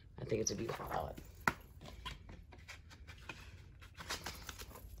 I think it's a beautiful palette.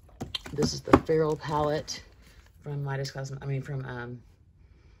 This is the Feral palette from Midas Cosmetics. I mean, from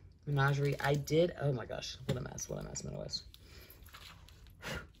Menagerie. I did. Oh my gosh, what a mess! What a mess, Midwest.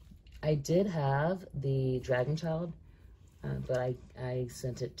 I did have the Dragon Child, but I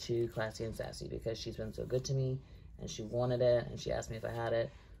sent it to Classy and Sassy because she's been so good to me, and she wanted it, and she asked me if I had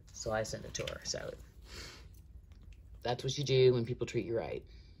it, so I sent it to her. So that's what you do when people treat you right.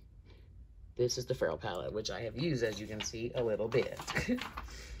 This is the Feral palette, which I have used, as you can see, a little bit.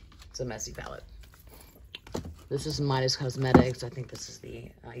 It's a messy palette. This is Midas Cosmetics. I think this is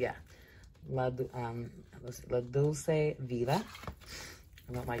the, yeah, La Dulce Vida.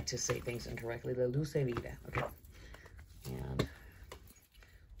 I don't like to say things incorrectly. La Dulce Vida. Okay. And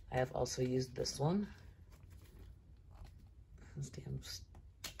I have also used this one. This damn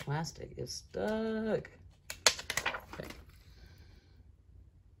plastic is stuck. Okay.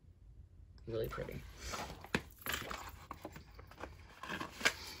 Really pretty.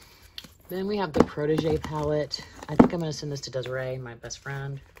 Then we have the Protege palette. I think I'm going to send this to Desiree, my best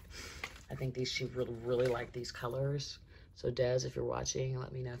friend. I think she really, really like these colors. So Des, if you're watching,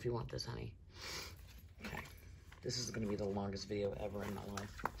 let me know if you want this, honey. Okay. This is going to be the longest video ever in my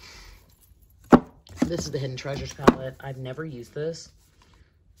life. This is the Hidden Treasures palette. I've never used this.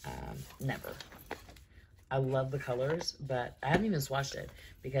 Never. I love the colors, but I haven't even swatched it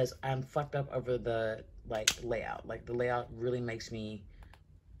because I'm fucked up over the, layout. Like, the layout really makes me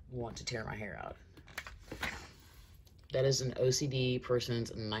want to tear my hair out. That is an OCD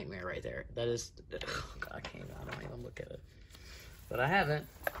person's nightmare right there. That is, oh God, I don't even look at it. But I haven't.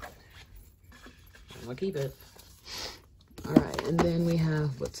 I'm gonna keep it. All right, and then we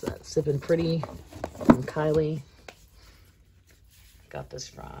have, what's that? Sippin' Pretty from Kylie. Got this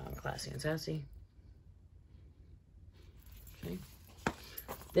from Classy and Sassy. Okay.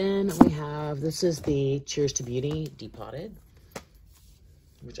 Then we have, this is the Cheers to Beauty Depotted,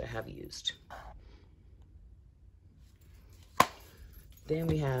 which I have used. Then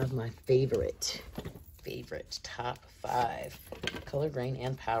we have my favorite top 5 color grain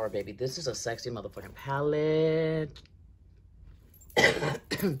and power, baby. This is a sexy motherfucking palette.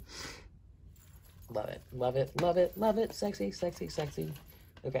 Love it, love it, love it, love it. Sexy, sexy, sexy.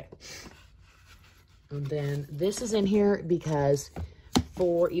 Okay. And then this is in here because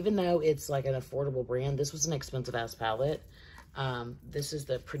even though it's like an affordable brand, this was an expensive ass palette. This is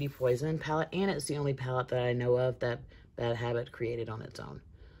the Pretty Poison palette, and it's the only palette that I know of that Bad Habit created on its own.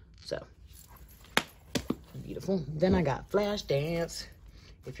 So beautiful. Then I got Flash Dance.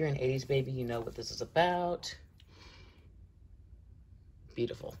 If you're an 80s baby, you know what this is about.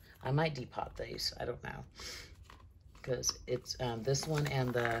 Beautiful. I might depot these. I don't know. Because it's this one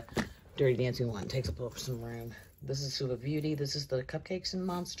and the Dirty Dancing one takes up some room. This is Suva Beauty. This is the Cupcakes and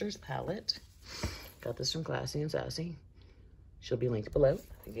Monsters palette. Got this from Classy and Sassy. She'll be linked below.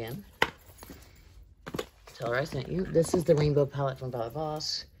 Again, tell her I sent you. This is the Rainbow palette from Bella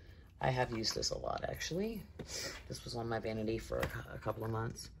Voss. I have used this a lot, actually. This was on my vanity for a couple of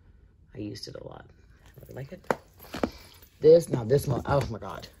months. I used it a lot. I really like it. This one, oh my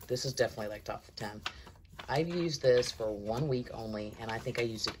God. This is definitely like top 10. I've used this for 1 week only, and I think I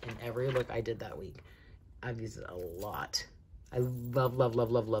used it in every look I did that week. I've used it a lot. I love, love,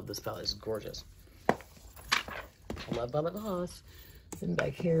 love, love, love this palette. It's gorgeous. I love Bella Voss. Then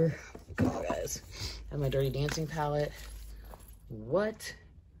back here, come on guys. I have my Dirty Dancing palette. What?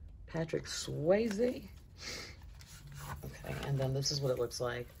 Patrick Swayze. Okay, and then this is what it looks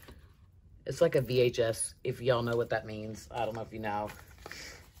like. It's like a VHS, if y'all know what that means. I don't know if you know.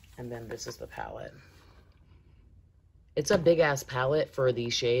 And then this is the palette. It's a big ass palette for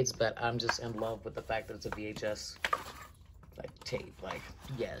these shades, but I'm just in love with the fact that it's a VHS like tape. Like,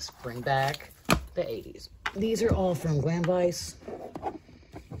 yes, bring back the 80s. These are all from Glam Vice.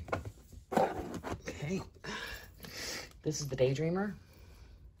 Okay. This is the Daydreamer.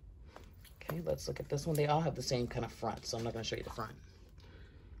 Okay, let's look at this one. They all have the same kind of front, so I'm not going to show you the front.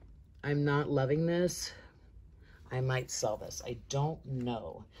 I'm not loving this. I might sell this. I don't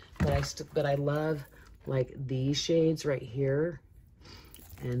know. But I love like these shades right here.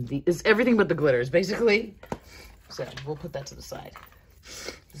 And it's everything but the glitters, basically. So we'll put that to the side.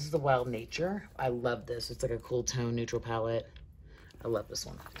 This is the Wild Nature. I love this. It's like a cool tone neutral palette. I love this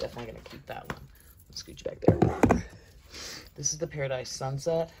one. Definitely going to keep that one. Let's scooch back there. This is the Paradise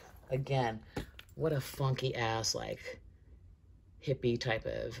Sunset. Again, what a funky ass, like, hippie type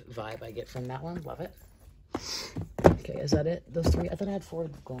of vibe I get from that one. Love it. Okay, is that it? Those 3? I thought I had 4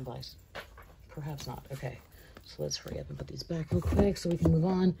 Glam Vice. Perhaps not. Okay, so let's hurry up and put these back real quick so we can move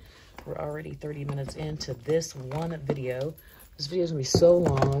on. We're already 30 minutes into this one video. This video is going to be so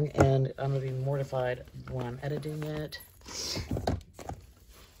long, and I'm going to be mortified when I'm editing it.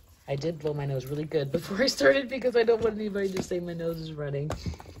 I did blow my nose really good before I started because I don't want anybody to say my nose is running.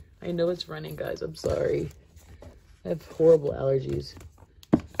 I know it's running, guys. I'm sorry. I have horrible allergies.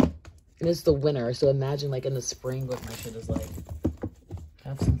 And it's the winter, so imagine like in the spring what my shit is like.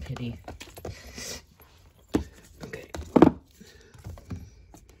 Have some pity. Okay.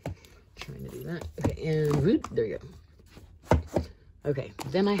 Trying to do that. Okay, and whoop, there you go. Okay,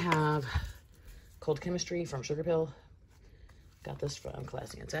 then I have Cold Chemistry from Sugar Pill. Got this from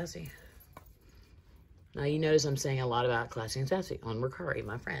Classy and Sassy. Now you notice I'm saying a lot about Classy and Sassy on Mercari,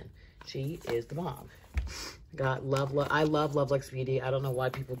 my friend. She is the bomb. Got I love Luxe Beauty. I don't know why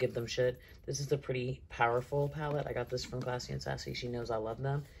people give them shit. This is the Pretty Powerful palette. I got this from Classy and Sassy. She knows I love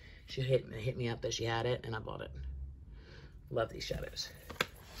them. She hit me up that she had it, and I bought it. Love these shadows.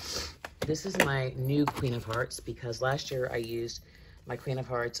 This is my new Queen of Hearts because last year I used my Queen of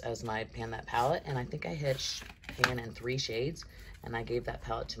Hearts as my Pan That palette, and I think I hit Pan in 3 shades, and I gave that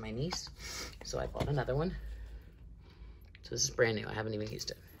palette to my niece, so I bought another one. So this is brand new. I haven't even used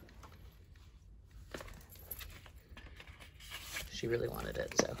it. She really wanted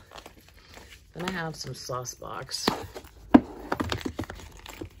it, so. Then I have some Sauce Box.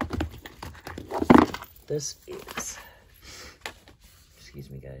 This is,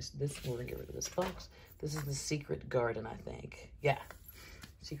 excuse me guys, we're gonna get rid of this box. This is the Secret Garden, I think. Yeah,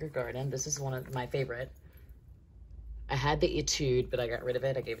 Secret Garden. This is one of my favorite. I had the Etude, but I got rid of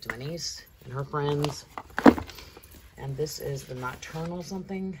it. I gave it to my niece and her friends. And this is the Nocturnal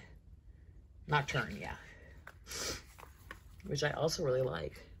something. Nocturne, yeah. Which I also really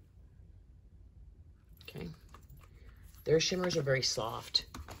like. Okay. Their shimmers are very soft,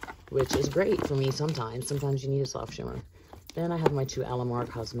 which is great for me sometimes. Sometimes you need a soft shimmer. Then I have my 2 Alamar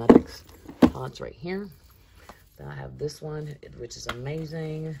Cosmetics palettes right here Then I have this one, which is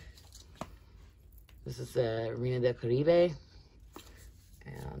amazing. This is the Reina del Caribe.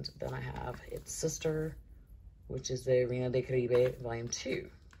 And then I have its sister, which is the Reina del Caribe Volume 2.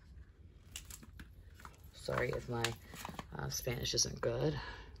 Sorry if my Spanish isn't good.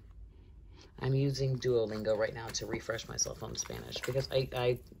 I'm using Duolingo right now to refresh myself on Spanish because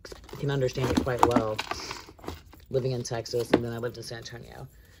I can understand it quite well living in Texas, and then I lived in San Antonio.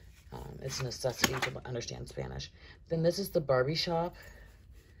 It's a necessity to understand Spanish. Then this is the Barbie Shop.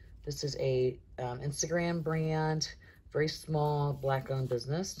 This is a Instagram brand, very small Black-owned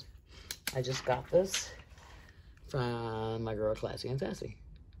business. I just got this from my girl Classy and Sassy.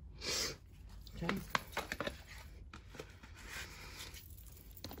 Okay.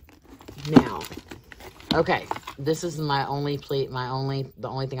 Now, okay, this is my only plate, the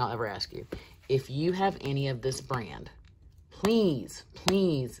only thing I'll ever ask you. If you have any of this brand, please,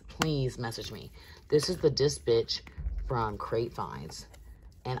 please, please message me. This is the Dis Bitch from Crate Finds,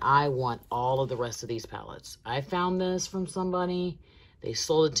 and I want all of the rest of these palettes. I found this from somebody. They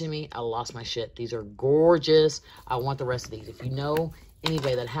sold it to me. I lost my shit. These are gorgeous. I want the rest of these. If you know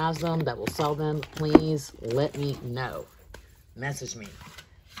anybody that has them, that will sell them, please let me know. Message me.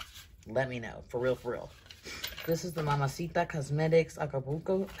 Let me know. For real, for real. This is the Mamacita Cosmetics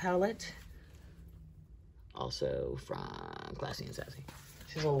Acapulco palette. Also from Classy and Sassy.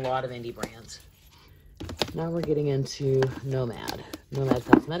 She has a lot of indie brands. Now we're getting into Nomad. Nomad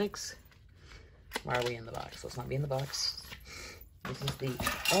Cosmetics. Why are we in the box? Let's not be in the box. This is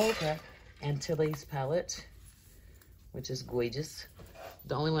the Antilles palette, which is gorgeous.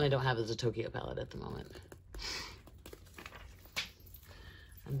 The only one I don't have is a Tokyo palette at the moment.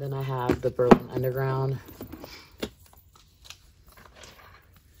 And then I have the Berlin Underground.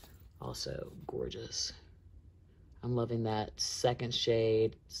 Also gorgeous. I'm loving that second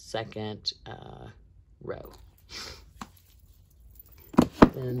shade, second row.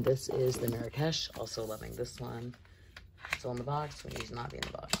 Then this is the Marrakesh. Also loving this one. Still in the box. We need to not be in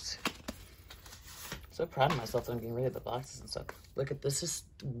the box. So proud of myself that I'm getting rid of the boxes and stuff. Look at this. Is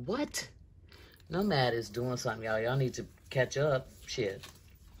what? Nomad is doing something, y'all. Y'all need to catch up. Shit.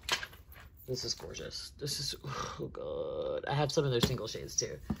 This is gorgeous. This is, oh god. I have some of their single shades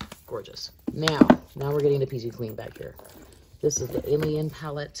too. Gorgeous. Now we're getting to Peachy Queen back here. This is the Alien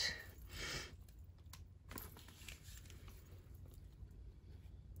palette.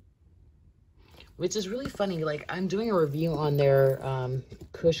 Which is really funny. Like, I'm doing a review on their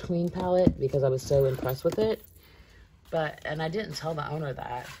Kush Queen palette because I was so impressed with it. And I didn't tell the owner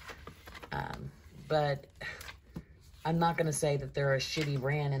that. But I'm not going to say that they're a shitty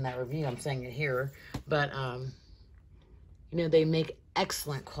brand in that review. I'm saying it here. But, you know, they make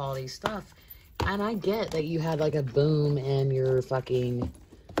excellent quality stuff. And I get that you had like a boom in your fucking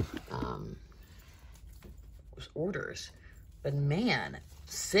orders. But man,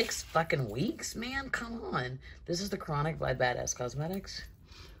 6 fucking weeks, man, come on. This is the Chronic by Badass Cosmetics,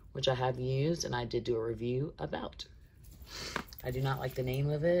 which I have used and I did do a review about. I do not like the name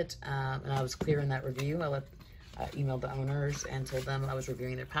of it, and I was clear in that review. I emailed the owners and told them I was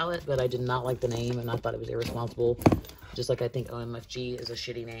reviewing their palette, but I did not like the name and I thought it was irresponsible. Just like I think OMFG is a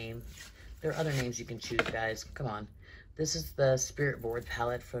shitty name. There are other names you can choose, guys. Come on. This is the Spirit Board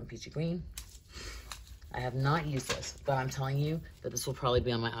palette from Peachy Queen. I have not used this, but I'm telling you that this will probably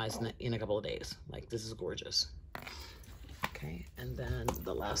be on my eyes in a couple of days. Like, this is gorgeous. Okay, and then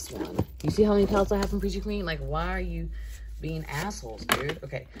the last one. You see how many palettes I have from Peachy Queen? Like, why are you being assholes, dude?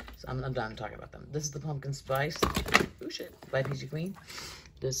 Okay, so I'm done talking about them. This is the Pumpkin Spice, oh shit, by Peachy Queen.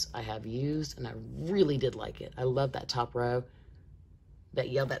 This I have used, and I really did like it. I love that top row.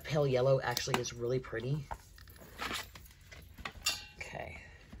 That pale yellow actually is really pretty. Okay.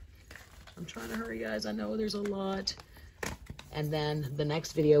 I'm trying to hurry, guys. I know there's a lot. And then the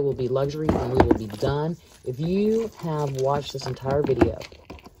next video will be luxury, and we will be done. If you have watched this entire video,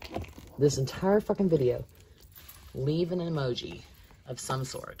 this entire fucking video, leave an emoji of some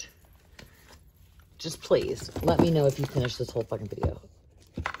sort. Just please let me know if you finished this whole fucking video.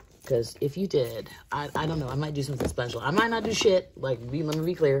 Because if you did, I don't know, I might do something special. I might not do shit, like, let me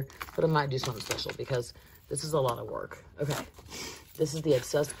be clear, but I might do something special because this is a lot of work. Okay, this is the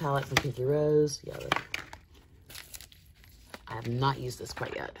Obsessed palette from Pinky Rose. Yeah, I have not used this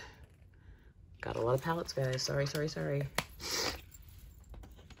quite yet. Got a lot of palettes, guys. Sorry.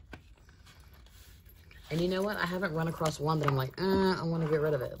 And you know what? I haven't run across one that I'm like, I want to get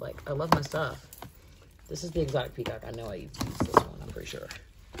rid of it. Like, I love my stuff. This is the Exotic Peacock. I know I used this one, I'm pretty sure.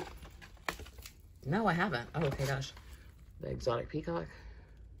 No, I haven't. Oh, okay, gosh. The Exotic Peacock.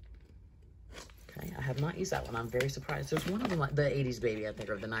 Okay, I have not used that one. I'm very surprised. There's one of them, like the 80s Baby, I think,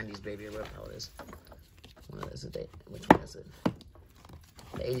 or the 90s Baby, or whatever the hell it is. one is it? Which one is it?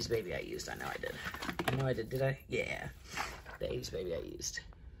 The 80s Baby I used. I know I did. I know I did. Did I? Yeah. The 80s Baby I used.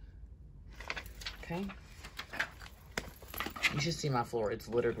 Okay. You should see my floor. It's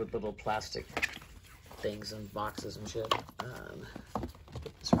littered with little plastic things and boxes and shit.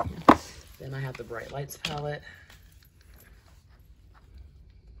 Put this right here. Then I have the Bright Lights palette.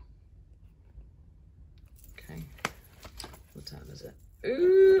 Okay. What time is it?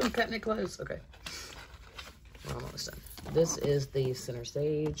 Ooh, I'm cutting it close. Okay. We're almost done. This is the Center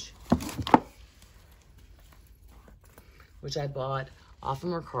Stage, which I bought off of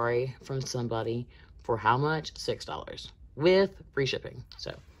Mercari from somebody for how much? $6 with free shipping.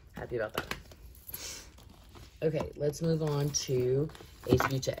 So happy about that. Okay, let's move on to Ace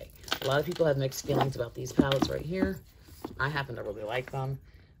Beauté. A lot of people have mixed feelings about these palettes right here. I happen to really like them.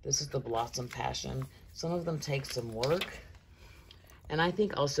 This is the Blossom Passion. Some of them take some work. And I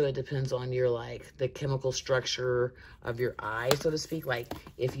think also it depends on your, like, the chemical structure of your eye, so to speak. Like,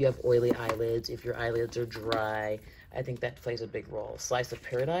 if you have oily eyelids, if your eyelids are dry, I think that plays a big role. Slice of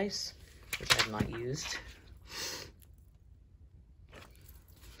Paradise, which I have not used.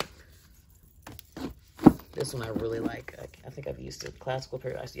 This one I really like. I think I've used it. Classical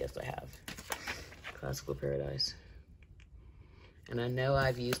Paradise. Yes, I have. Classical Paradise. And I know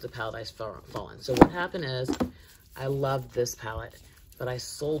I've used the palette Ice Fallen. So what happened is I loved this palette, but I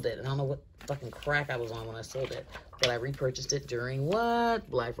sold it. And I don't know what fucking crack I was on when I sold it, but I repurchased it during what?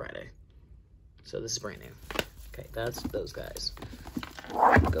 Black Friday. So this is brand new. Okay, that's those guys.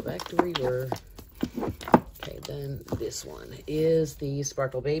 Go back to where we were. Okay, then this one is the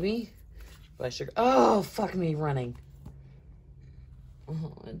Sparkle Baby by Sugar. Oh, fuck me running.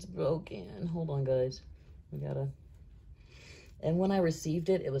 Oh, it's broken. Hold on, guys. We gotta. And when I received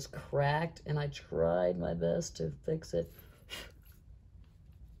it, it was cracked, and I tried my best to fix it.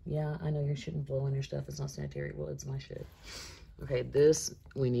 Yeah, I know you shouldn't blow on your stuff. It's not sanitary. Well, it's my shit. Okay, this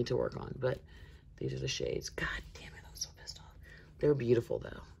we need to work on, but these are the shades. God damn it, I'm so pissed off. They're beautiful,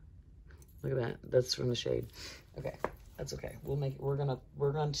 though. Look at that. That's from the shade. Okay, that's okay. We'll make it. We're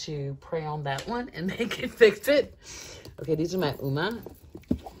going to pray on that one and make it fix it. Okay, these are my Uma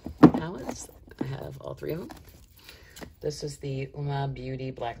palettes. I have all three of them. This is the Uma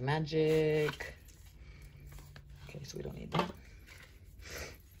Beauty Black Magic. Okay, so we don't need that.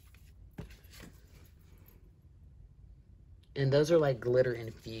 And those are like glitter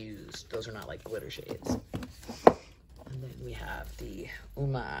infused. Those are not like glitter shades. And then we have the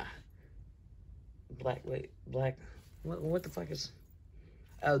Uma Black, what the fuck is,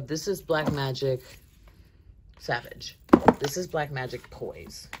 oh, this is Black Magic Savage. This is Black Magic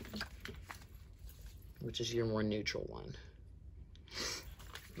Poise, which is your more neutral one.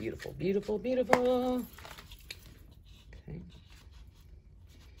 Beautiful, beautiful, beautiful. Okay.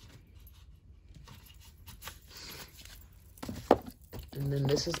 And then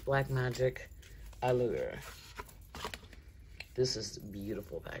this is Black Magic Allure. This is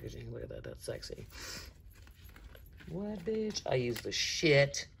beautiful packaging. Look at that, that's sexy. What, bitch? I used the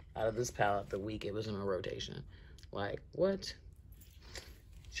shit out of this palette the week it was in a rotation. Like, what?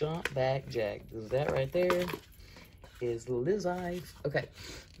 Jump back jack. That right there is Lizzie. Okay,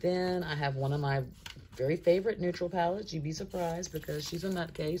 then I have one of my very favorite neutral palettes. You'd be surprised because she's a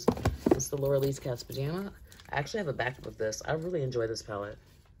nutcase. It's the Laura Lee's Cat's Pajama. I actually have a backup of this. I really enjoy this palette.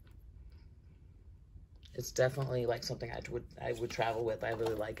 It's definitely like something I would travel with. I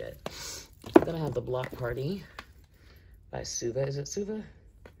really like it. Then I have the Block Party by Suva. Is it Suva?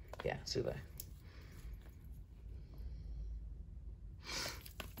 Yeah, Suva.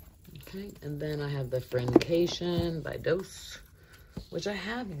 Okay, and then I have the Friendcation by Dose, which I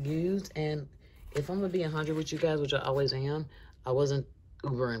have used, and if I'm gonna be 100 with you guys, which I always am, I wasn't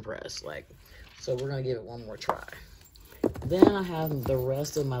uber impressed. Like, so we're gonna give it one more try. Then I have the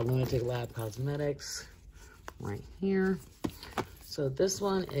rest of my Lunatic Lab Cosmetics right here. So this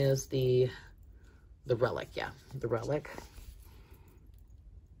one is the Relic, yeah, the Relic.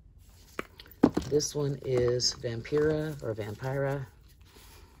 This one is Vampira or Vampira.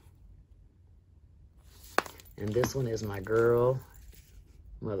 And this one is my girl,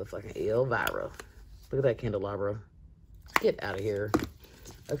 motherfucking Elvira. Look at that candelabra. Get out of here.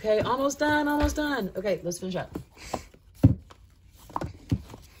 Okay, almost done, almost done. Okay, let's finish up.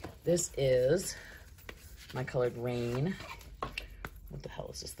 This is my colored Rain. What the hell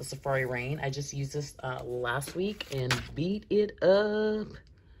is this? The Safari Rain. I just used this last week and beat it up.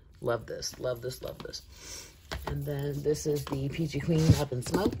 Love this, love this, love this. And then this is the Peachy Queen Up in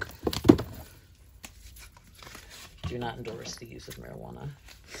Smoke. Do not endorse the use of marijuana.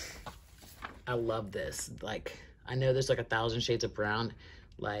 I love this. Like, I know there's like 1,000 shades of brown.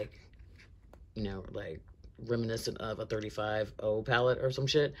 Like, you know, like reminiscent of a 35O palette or some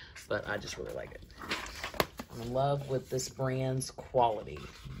shit, but I just really like it. I'm in love with this brand's quality,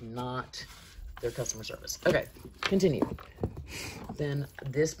 not their customer service. Okay, continue. Then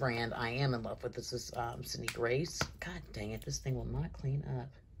this brand I am in love with. This is Sydney Grace. God dang it, this thing will not clean up.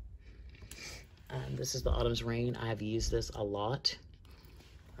 This is the Autumn's Rain. I have used this a lot.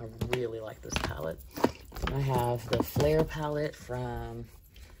 I really like this palette. And I have the Flare palette from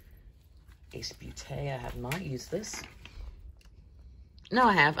Ace Beauté. I have not used this. No,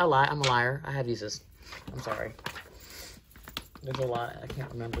 I have. I lie. I'm a liar. I have used this. I'm sorry. There's a lot. I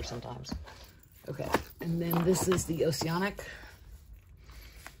can't remember sometimes. Okay. And then this is the Oceanic,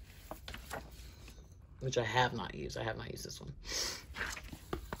 which I have not used. I have not used this one.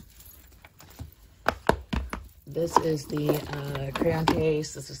 This is the Crayon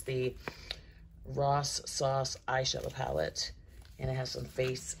Case. This is the Ross Sauce eyeshadow palette. And it has some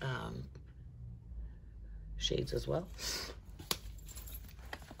face shades as well.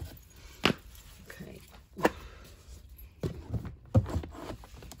 Okay.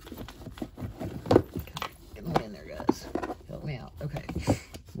 Get me in there, guys. Help me out. Okay.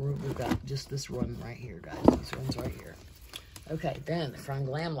 We've got just this one right here, guys. This one's right here. Okay, then from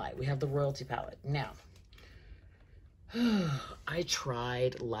Glamlight, we have the Royalty palette. Now, I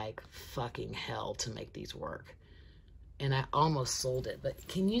tried like fucking hell to make these work. And I almost sold it. But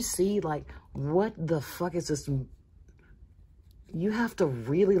can you see, like, what the fuck is this? You have to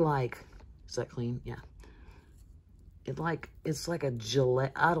really, like, is that clean? Yeah. It's like a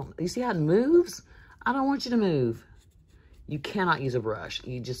Gillette. You see how it moves? I don't want you to move. You cannot use a brush.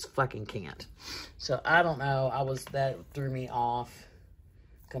 You just fucking can't. So, I don't know. That threw me off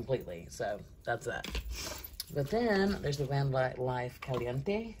completely. So, that's that. But then, there's the Glamlight Life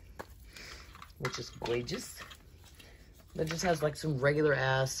Caliente, which is gorgeous. That just has like some regular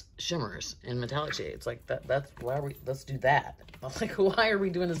ass shimmers and metallic shades. Like that's why let's do that. Like, why are we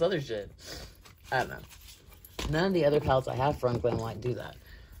doing this other shit? I don't know. None of the other palettes I have from Glamlight do that.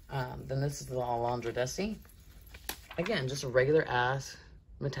 Then this is the Alondra Desi. Again, just a regular ass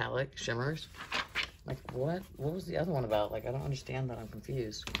metallic shimmers. Like, what was the other one about? Like, I don't understand that. I'm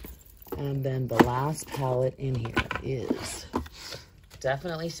confused. And then the last palette in here is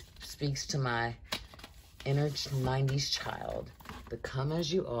definitely speaks to my inner 90s child, the Come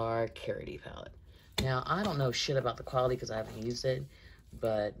As You Are Carity palette. Now, I don't know shit about the quality because I haven't used it,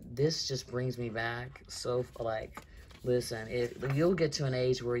 but this just brings me back. So, like, listen, you'll get to an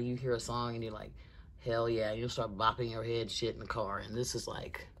age where you hear a song and you're like, hell yeah, you'll start bopping your head shit in the car. And this is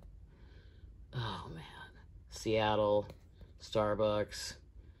like, oh man, Seattle, Starbucks,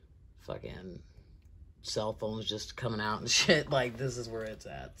 fucking cell phones just coming out and shit. Like, this is where it's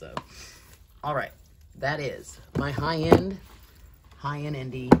at. So, all right. That is my high-end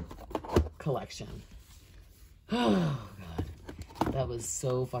indie collection. Oh, God. That was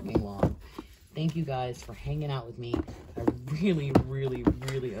so fucking long. Thank you guys for hanging out with me. I really, really,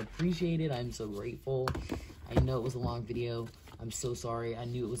 really appreciate it. I'm so grateful. I know it was a long video. I'm so sorry. I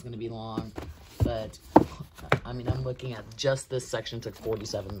knew it was going to be long. But, I mean, I'm looking at just this section took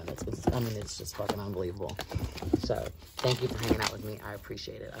 47 minutes. It's just fucking unbelievable. So, thank you for hanging out with me. I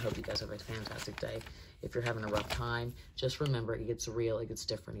appreciate it. I hope you guys have a fantastic day. If you're having a rough time, just remember, it gets real, it gets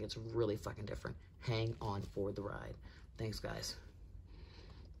different, it gets really fucking different. Hang on for the ride. Thanks, guys.